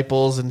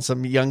disciples and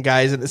some young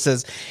guys, and it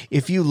says,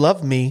 "If you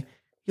love me,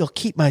 you'll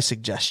keep my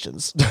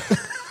suggestions."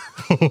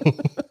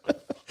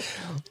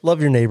 Love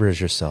your neighbor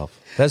as yourself.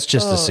 That's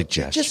just a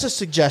suggestion. Just a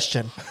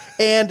suggestion.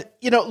 And,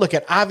 look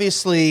at,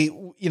 obviously,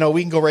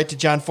 we can go right to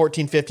John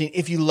 14:15.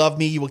 If you love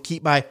me, you will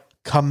keep my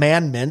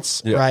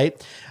commandments, right?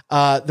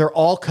 They're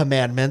all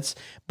commandments,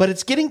 but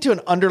it's getting to an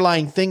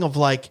underlying thing of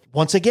like,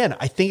 once again,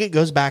 I think it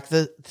goes back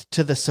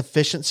to the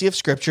sufficiency of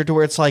scripture, to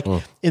where it's like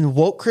in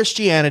woke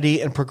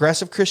Christianity and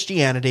progressive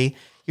Christianity,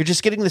 you're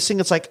just getting this thing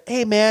that's like,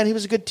 hey, man, he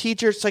was a good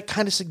teacher. It's like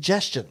kind of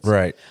suggestions.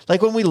 Right.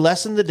 Like when we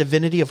lessen the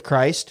divinity of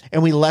Christ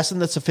and we lessen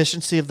the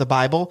sufficiency of the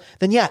Bible,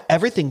 then yeah,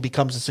 everything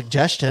becomes a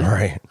suggestion.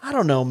 Right. I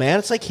don't know, man.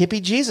 It's like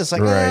hippie Jesus.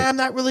 Like, Right. I'm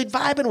not really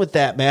vibing with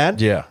that, man.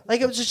 Yeah.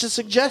 Like it was just a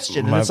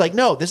suggestion. And it's like,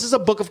 no, this is a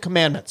book of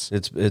commandments.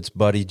 It's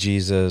buddy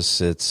Jesus.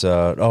 It's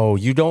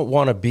you don't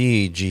want to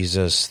be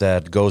Jesus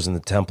that goes in the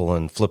temple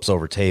and flips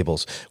over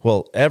tables.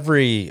 Well,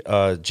 every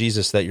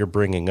Jesus that you're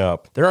bringing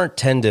up, there aren't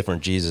 10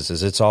 different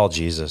Jesuses. It's all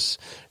Jesus.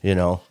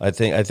 I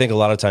think a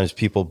lot of times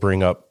people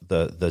bring up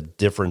the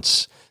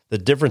differences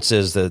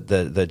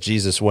that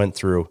Jesus went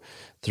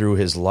through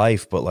his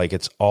life, but like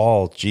it's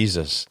all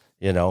Jesus.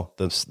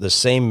 The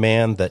same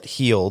man that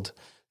healed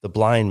the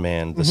blind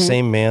man, the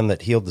same man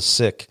that healed the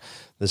sick,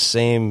 the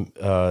same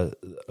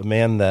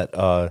man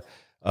that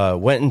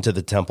went into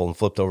the temple and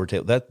flipped over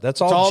table.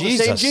 That's all Jesus.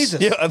 The same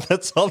Jesus. Yeah,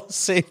 that's all the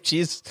same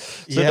Jesus.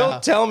 So Yeah.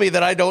 don't tell me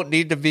that I don't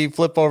need to be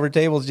flip over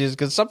tables Jesus,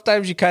 because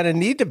sometimes you kind of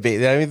need to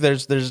be. I mean,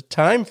 there's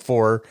time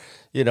for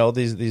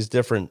these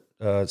different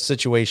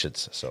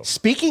situations. So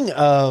Speaking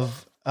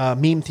of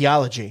meme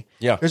theology,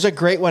 there's a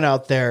great one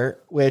out there,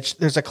 which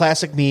there's a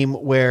classic meme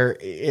where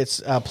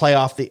it's play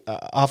off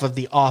of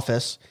The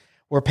Office,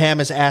 where Pam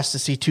is asked to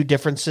see two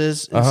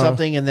differences in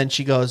something, and then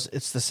she goes,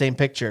 "It's the same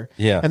picture."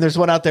 Yeah. And there's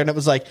one out there, and it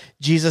was like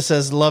Jesus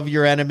says, "Love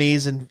your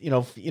enemies," and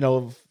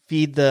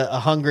feed the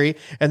hungry,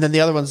 and then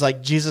the other one's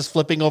like Jesus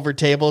flipping over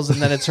tables,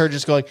 and then it's her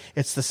just going,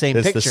 "It's the same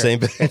picture.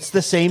 It's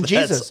the same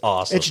Jesus." That's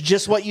awesome. It's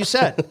just what you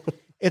said.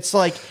 It's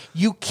like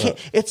you can't.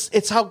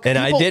 It's how. And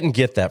I didn't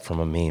get that from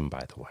a meme,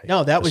 by the way.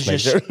 No, that was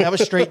that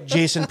was straight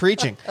Jason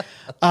preaching.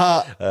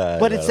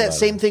 But it's that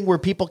same thing where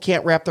people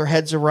can't wrap their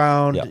heads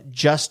around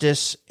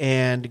justice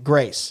and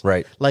grace.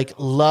 Right. Like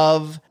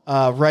love,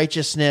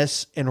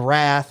 righteousness, and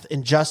wrath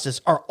and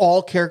justice are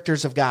all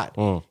characters of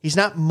God. He's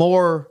not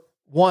more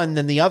one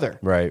than the other.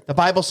 Right. The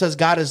Bible says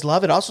God is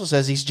love. It also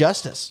says he's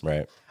justice.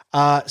 Right.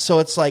 So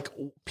it's like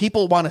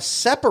people want to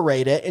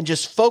separate it and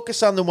just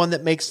focus on the one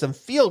that makes them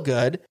feel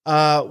good,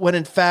 when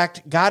in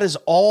fact, God is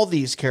all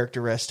these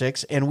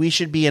characteristics, and we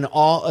should be in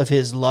awe of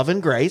his love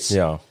and grace.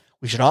 Yeah.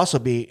 We should also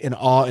be in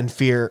awe and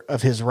fear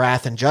of his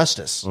wrath and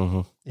justice.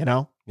 You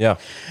know? Yeah.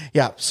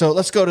 Yeah. So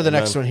let's go to the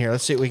next one here.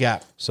 Let's see what we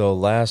got. So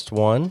last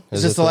one.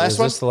 Is this the last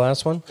one? Is this the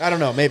last one? I don't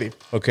know. Maybe.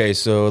 Okay,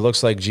 so it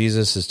looks like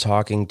Jesus is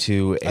talking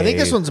to I think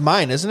this one's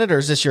mine, isn't it? Or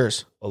is this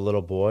yours? a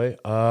little boy.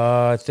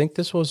 I think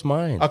this was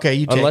mine. Okay,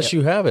 you take unless it.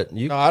 you have it.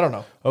 No, I don't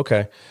know.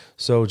 Okay.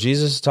 So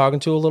Jesus is talking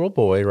to a little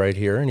boy right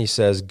here, and he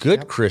says,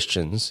 "Good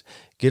Christians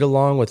get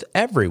along with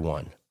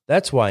everyone.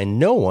 That's why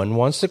no one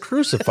wants to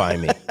crucify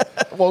me."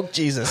 Woke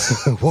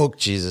Jesus. Woke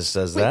Jesus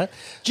says that.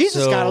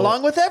 Jesus got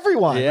along with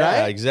everyone,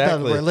 Yeah, right?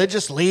 exactly. The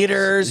religious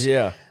leaders.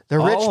 Yeah. The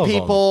All rich of them,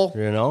 people.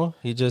 you know,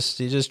 he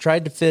just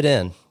tried to fit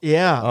in.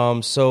 Yeah.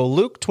 So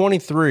Luke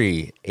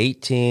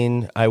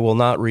 23:18, I will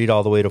not read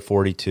all the way to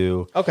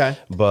 42. Okay.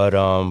 But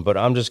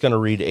I'm just going to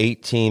read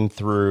 18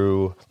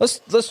 through, let's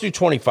do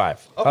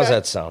 25. How's Okay.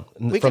 that sound?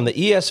 From the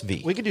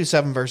ESV. We could do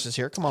 7 verses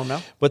here. Come on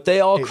now. But they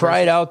all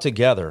cried out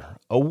together,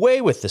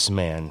 "Away with this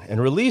man, and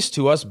release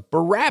to us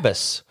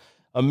Barabbas,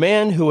 a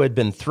man who had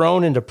been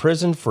thrown into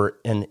prison for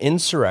an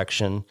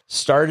insurrection,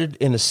 started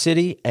in the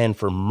city, and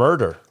for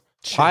murder."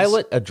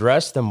 Pilate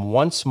addressed them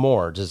once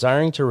more,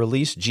 desiring to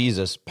release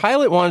Jesus.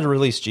 Pilate wanted to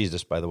release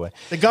Jesus, by the way.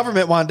 The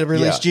government wanted to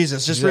release Yeah,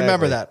 Jesus. Just exactly.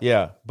 remember that.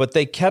 Yeah, but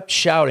they kept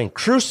shouting,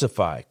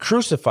 "Crucify,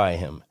 crucify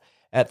him."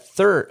 A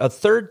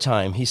third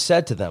time he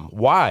said to them,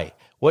 "Why?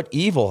 What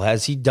evil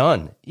has he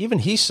done?" Even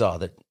he saw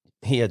that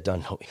he had done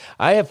no evil.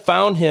 I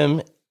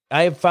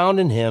have found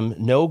in him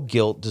no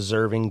guilt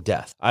deserving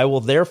death. I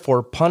will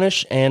therefore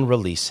punish and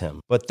release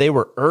him. But they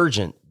were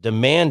urgent,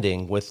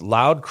 demanding with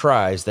loud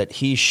cries that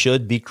he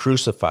should be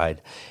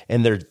crucified,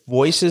 and their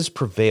voices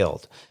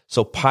prevailed.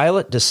 So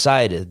Pilate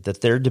decided that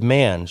their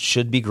demand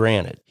should be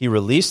granted. He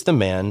released the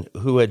man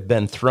who had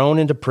been thrown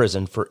into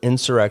prison for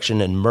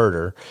insurrection and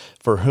murder,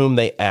 for whom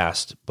they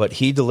asked, but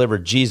he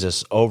delivered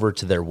Jesus over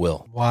to their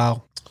will.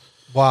 Wow.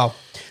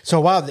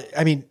 So,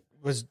 I mean,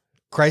 was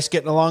Christ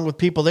getting along with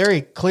people there?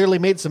 He clearly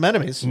made some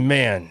enemies.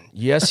 Man,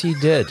 yes, he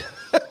did.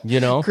 You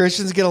know?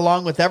 Christians get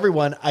along with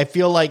everyone. I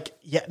feel like,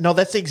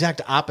 that's the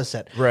exact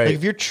opposite. Right. Like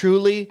if you're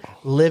truly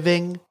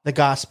living the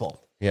gospel,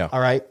 Yeah. all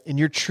right, and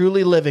you're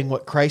truly living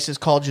what Christ has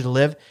called you to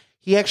live,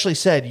 he actually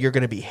said you're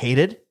going to be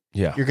hated.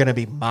 Yeah. You're going to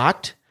be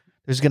mocked.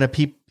 There's going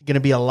to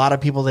be a lot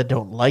of people that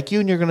don't like you,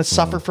 and you're going to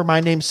suffer for my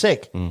name's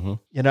sake. Mm-hmm.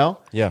 You know?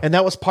 Yeah. And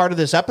that was part of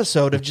this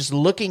episode of just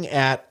looking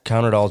at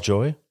Count it all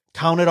joy.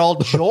 count it all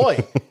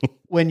joy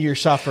when you're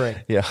suffering.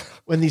 Yeah.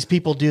 When these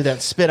people do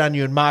that, spit on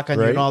you and mock on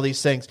you Right. and all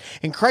these things.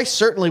 And Christ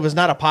certainly was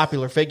not a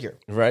popular figure.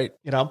 Right.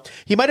 You know,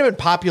 he might have been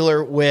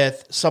popular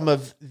with some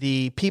of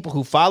the people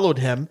who followed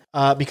him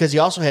because he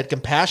also had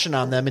compassion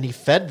on them and he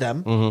fed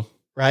them. Mm-hmm.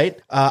 Right.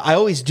 I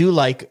always do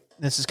like,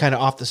 this is kind of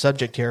off the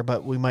subject here,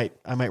 but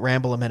I might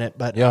ramble a minute,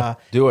 but Yeah.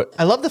 Do it.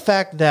 I love the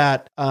fact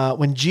that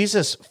when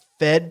Jesus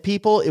fed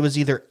people, it was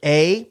either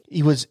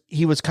he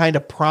was kind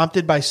of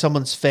prompted by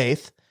someone's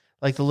faith,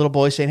 like the little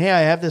boy saying, "Hey,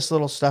 I have this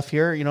little stuff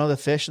here, you know, the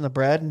fish and the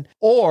bread,"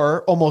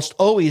 or almost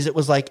always it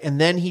was like, and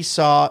then he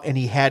saw and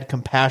he had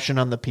compassion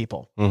on the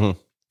people. Mm-hmm.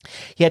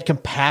 He had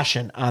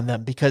compassion on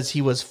them because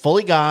he was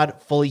fully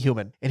God, fully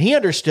human, and he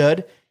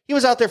understood. He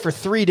was out there for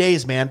 3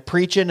 days, man,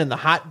 preaching in the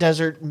hot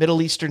desert,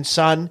 Middle Eastern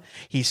sun.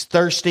 He's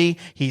thirsty.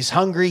 He's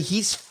hungry.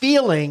 He's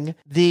feeling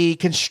the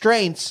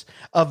constraints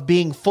of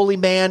being fully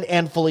man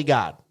and fully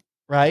God,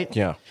 right?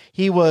 Yeah.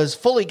 He was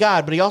fully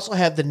God, but he also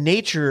had the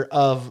nature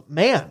of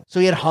man. So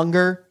he had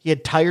hunger, he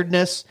had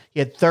tiredness, he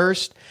had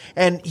thirst,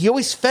 and he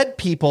always fed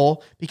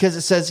people because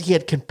it says he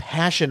had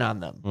compassion on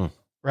them.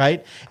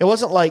 Right? It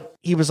wasn't like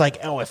he was like,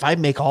 "Oh, if I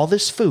make all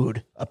this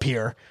food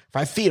appear, if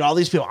I feed all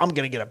these people, I'm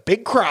going to get a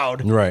big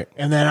crowd. Right.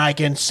 And then I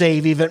can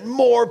save even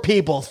more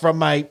people from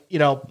my,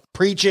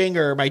 preaching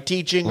or my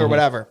teaching or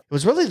whatever." It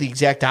was really the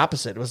exact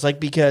opposite. It was like,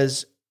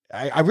 because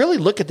I really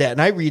look at that and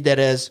I read that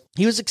as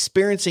he was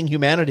experiencing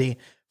humanity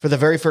for the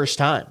very first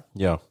time.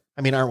 Yeah.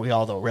 I mean, aren't we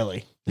all though,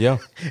 really? Yeah.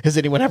 Has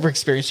anyone ever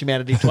experienced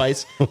humanity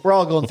twice? We're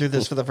all going through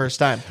this for the first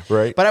time.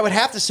 Right. But I would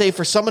have to say,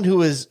 for someone who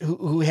was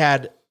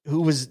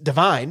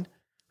divine,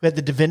 who had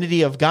the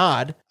divinity of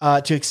God,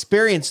 to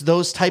experience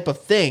those type of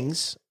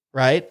things,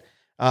 right?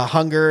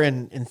 hunger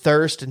and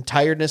thirst and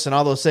tiredness and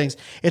all those things.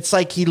 It's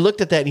like he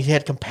looked at that and he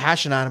had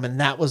compassion on him, and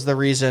that was the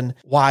reason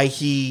why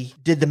he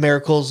did the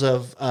miracles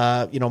of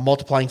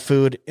multiplying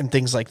food and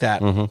things like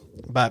that.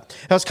 But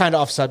that was kind of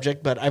off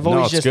subject, but I've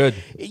always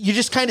you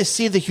just kind of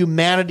see the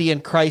humanity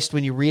in Christ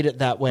when you read it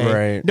that way,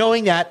 right,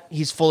 knowing that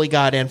he's fully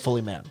God and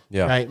fully man.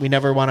 Yeah. Right? We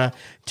never want to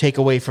take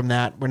away from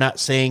that. We're not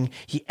saying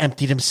he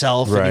emptied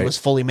himself and he was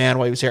fully man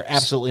while he was here.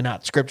 Absolutely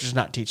not. Scripture does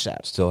not teach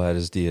that. Still had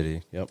his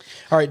deity. Yep.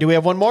 All right. Do we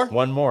have one more?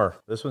 One more.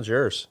 This one's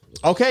yours.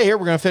 Okay. Here,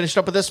 we're going to finish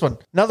up with this one.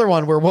 Another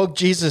one where woke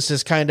Jesus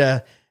is kind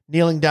of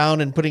kneeling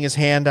down and putting his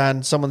hand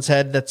on someone's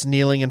head that's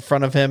kneeling in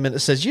front of him. And it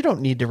says, you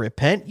don't need to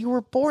repent. You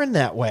were born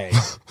that way.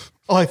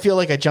 Oh, I feel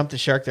like I jumped the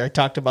shark there. I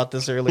talked about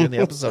this earlier in the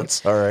episode.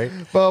 That's all right.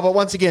 But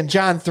once again,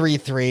 John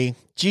 3:3,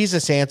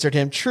 Jesus answered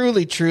him,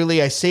 truly, truly,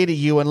 I say to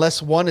you,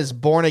 unless one is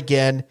born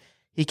again,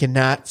 he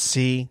cannot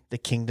see the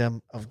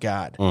kingdom of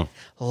God.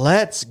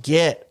 Let's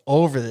get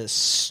over this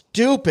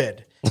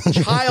stupid,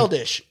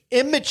 childish,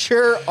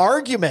 immature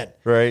argument.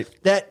 Right.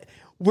 That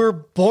we're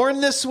born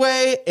this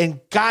way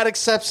and God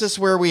accepts us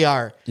where we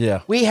are.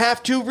 Yeah. We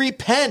have to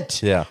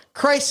repent. Yeah.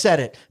 Christ said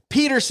it.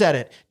 Peter said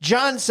it.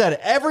 John said it.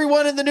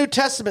 Everyone in the New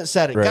Testament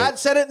said it. Right. God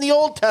said it in the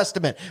Old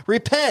Testament.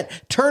 Repent.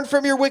 Turn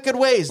from your wicked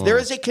ways. There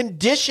is a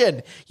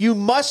condition. You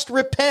must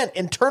repent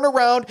and turn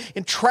around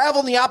and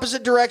travel in the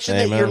opposite direction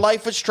that your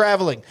life was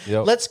traveling.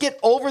 Yep. Let's get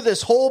over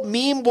this whole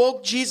meme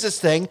woke Jesus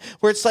thing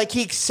where it's like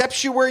he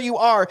accepts you where you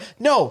are.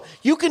 No,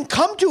 you can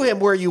come to him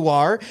where you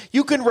are.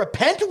 You can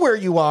repent where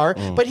you are,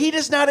 but he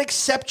does not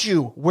accept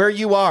you where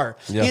you are.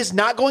 Yeah. He is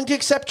not going to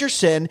accept your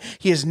sin.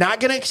 He is not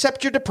going to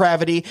accept your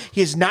depravity.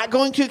 He is not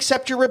going to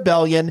accept your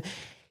rebellion.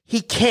 He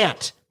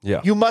can't.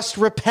 Yeah. You must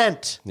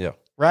repent. Yeah.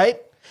 Right?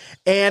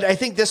 And I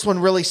think this one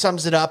really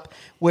sums it up,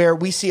 where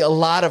we see a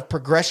lot of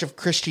progressive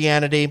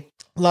Christianity,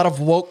 a lot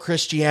of woke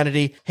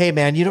Christianity. Hey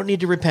man, you don't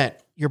need to repent.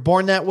 You're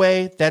born that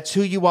way. That's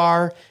who you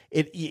are.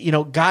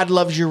 God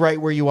loves you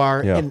right where you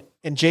are. Yeah.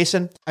 And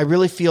Jason, I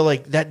really feel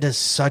like that does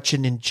such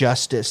an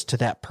injustice to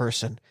that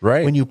person.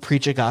 Right. When you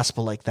preach a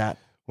gospel like that.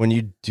 When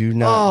you do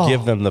not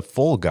give them the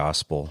full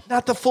gospel.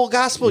 Not the full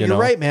gospel. You're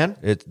right, man.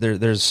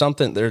 There's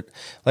something there.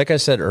 Like I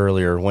said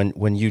earlier,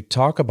 when you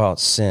talk about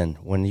sin,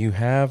 when you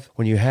have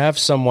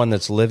someone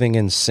that's living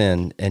in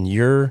sin, and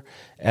you're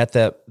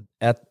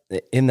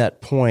in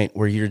that point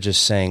where you're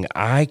just saying,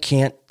 I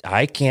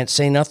can't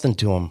say nothing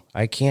to him.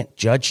 I can't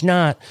judge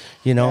not,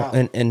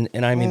 and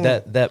I mean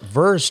that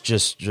verse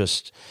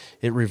just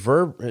it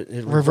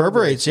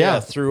reverberates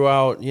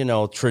throughout,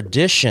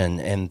 tradition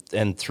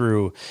and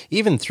through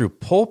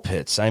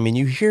pulpits. I mean,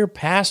 you hear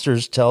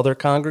pastors tell their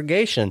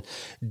congregation,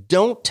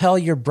 don't tell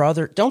your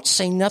brother, don't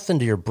say nothing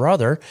to your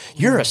brother.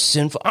 I'm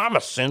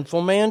a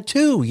sinful man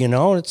too,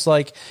 and it's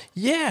like,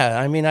 yeah,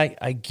 I mean,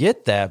 I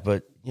get that,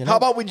 but how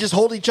about we just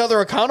hold each other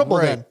accountable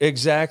then?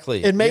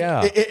 Exactly. And make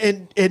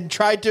and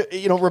try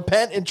to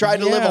repent and try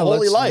to live a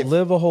holy life.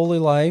 Live a holy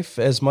life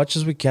as much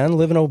as we can.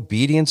 Live in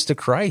obedience to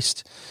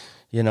Christ.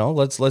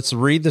 Let's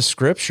read the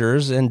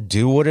scriptures and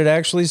do what it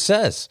actually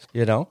says.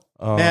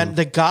 And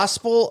the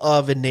gospel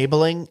of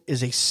enabling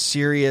is a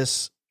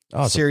serious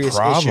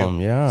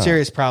problem, issue. Yeah.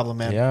 Serious problem,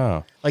 man.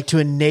 Yeah. Like to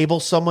enable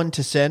someone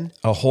to sin.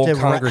 A whole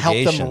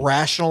congregation. Help them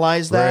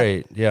rationalize that.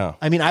 Right, yeah.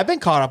 I mean, I've been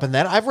caught up in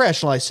that. I've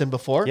rationalized sin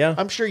before. Yeah.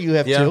 I'm sure you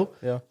have too.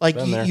 Yeah. Like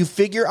you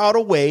figure out a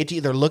way to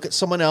either look at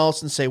someone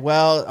else and say,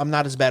 well, I'm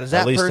not as bad as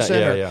that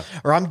person.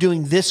 Or I'm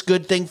doing this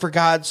good thing for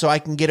God so I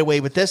can get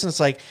away with this. And it's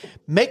like,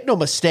 make no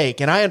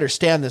mistake. And I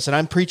understand this. And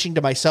I'm preaching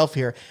to myself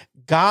here.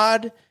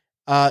 God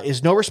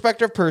is no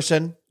respecter of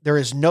person. There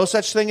is no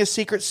such thing as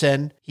secret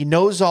sin. He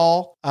knows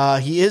all.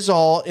 He is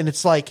all. And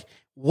it's like,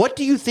 what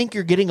do you think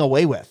you're getting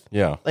away with?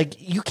 Yeah. Like,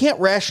 you can't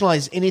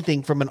rationalize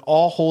anything from an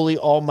all-holy,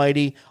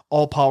 almighty,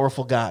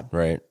 all-powerful God.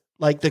 Right.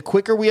 Like, the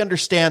quicker we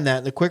understand that,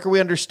 and the quicker we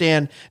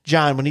understand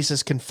John when he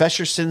says, confess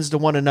your sins to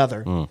one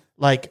another,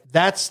 like,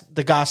 that's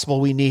the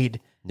gospel we need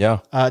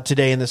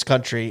today in this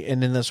country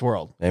and in this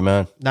world.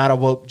 Amen. Not a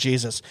woke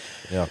Jesus.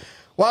 Yeah.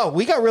 Wow,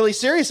 we got really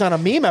serious on a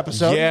meme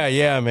episode.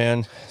 Yeah,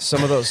 man.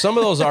 Some of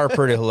those are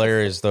pretty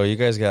hilarious, though. You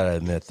guys got to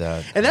admit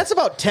that. And that's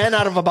about 10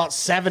 out of about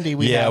 70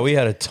 we have. We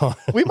had a ton.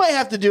 We might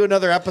have to do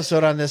another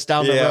episode on this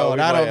down the road.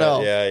 I don't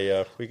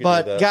know. We can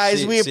but do that.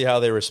 guys, see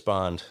how they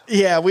respond.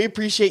 Yeah, we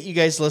appreciate you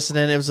guys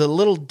listening. It was a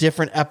little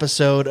different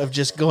episode of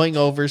just going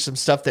over some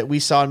stuff that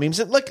we saw in memes.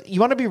 And look, you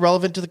want to be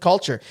relevant to the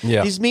culture.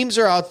 Yeah. These memes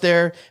are out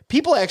there.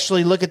 People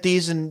actually look at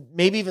these and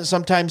maybe even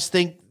sometimes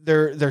think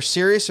they're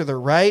serious or they're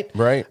right.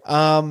 Right.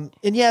 And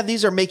yeah,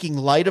 these are making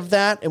light of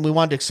that, and we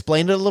wanted to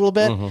explain it a little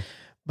bit.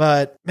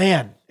 But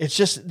man, it's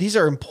just, these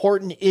are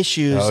important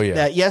issues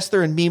that, yes,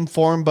 they're in meme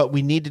form, but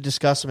we need to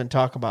discuss them and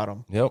talk about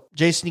them. Yep.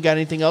 Jason, you got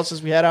anything else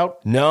as we head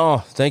out? No,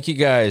 thank you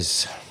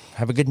guys.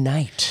 Have a good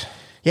night.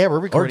 Yeah, we're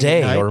recording or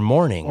day at night. or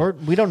morning. Or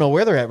we don't know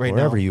where they're at right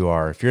wherever now. you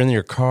are. If you're in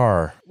your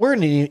car. We're in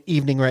the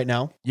evening right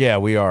now. Yeah,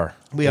 we are.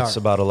 It's are.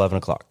 about 11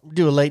 o'clock.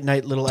 Do a late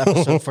night little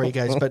episode for you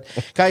guys. But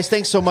guys,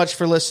 thanks so much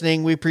for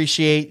listening. We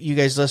appreciate you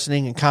guys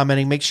listening and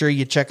commenting. Make sure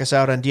you check us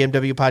out on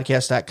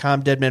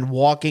dmwpodcast.com, Dead Men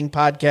Walking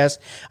Podcast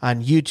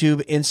on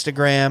YouTube,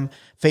 Instagram,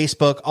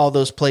 Facebook, all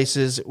those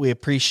places. We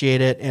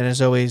appreciate it. And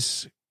as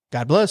always,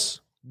 God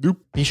bless.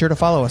 Be sure to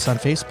follow us on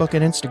Facebook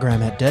and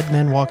Instagram at Dead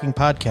Men Walking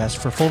Podcast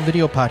for full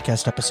video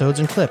podcast episodes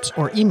and clips,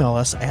 or email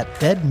us at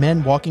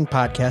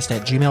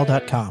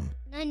deadmenwalkingpodcast@gmail.com.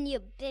 None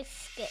your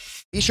biscuit.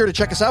 Be sure to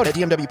check us out at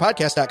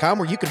dmwpodcast.com,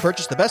 where you can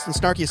purchase the best and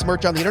snarkiest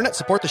merch on the internet,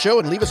 support the show,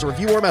 and leave us a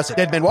review or message.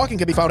 Dead Men Walking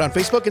can be found on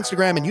Facebook,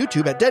 Instagram, and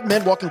YouTube at Dead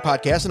Men Walking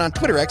Podcast, and on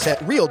Twitter X at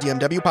Real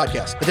DMW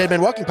Podcast. The Dead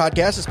Men Walking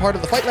Podcast is part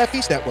of the Fight Laugh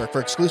Feast Network. For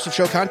exclusive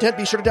show content,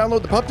 be sure to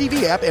download the Pub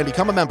TV app and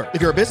become a member.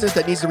 If you're a business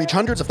that needs to reach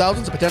hundreds of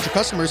thousands of potential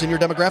customers in your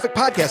demographic,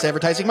 podcast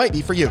advertising might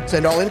be for you.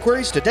 Send all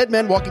inquiries to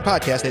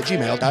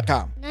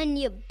deadmenwalkingpodcast@gmail.com. None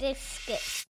your biscuit.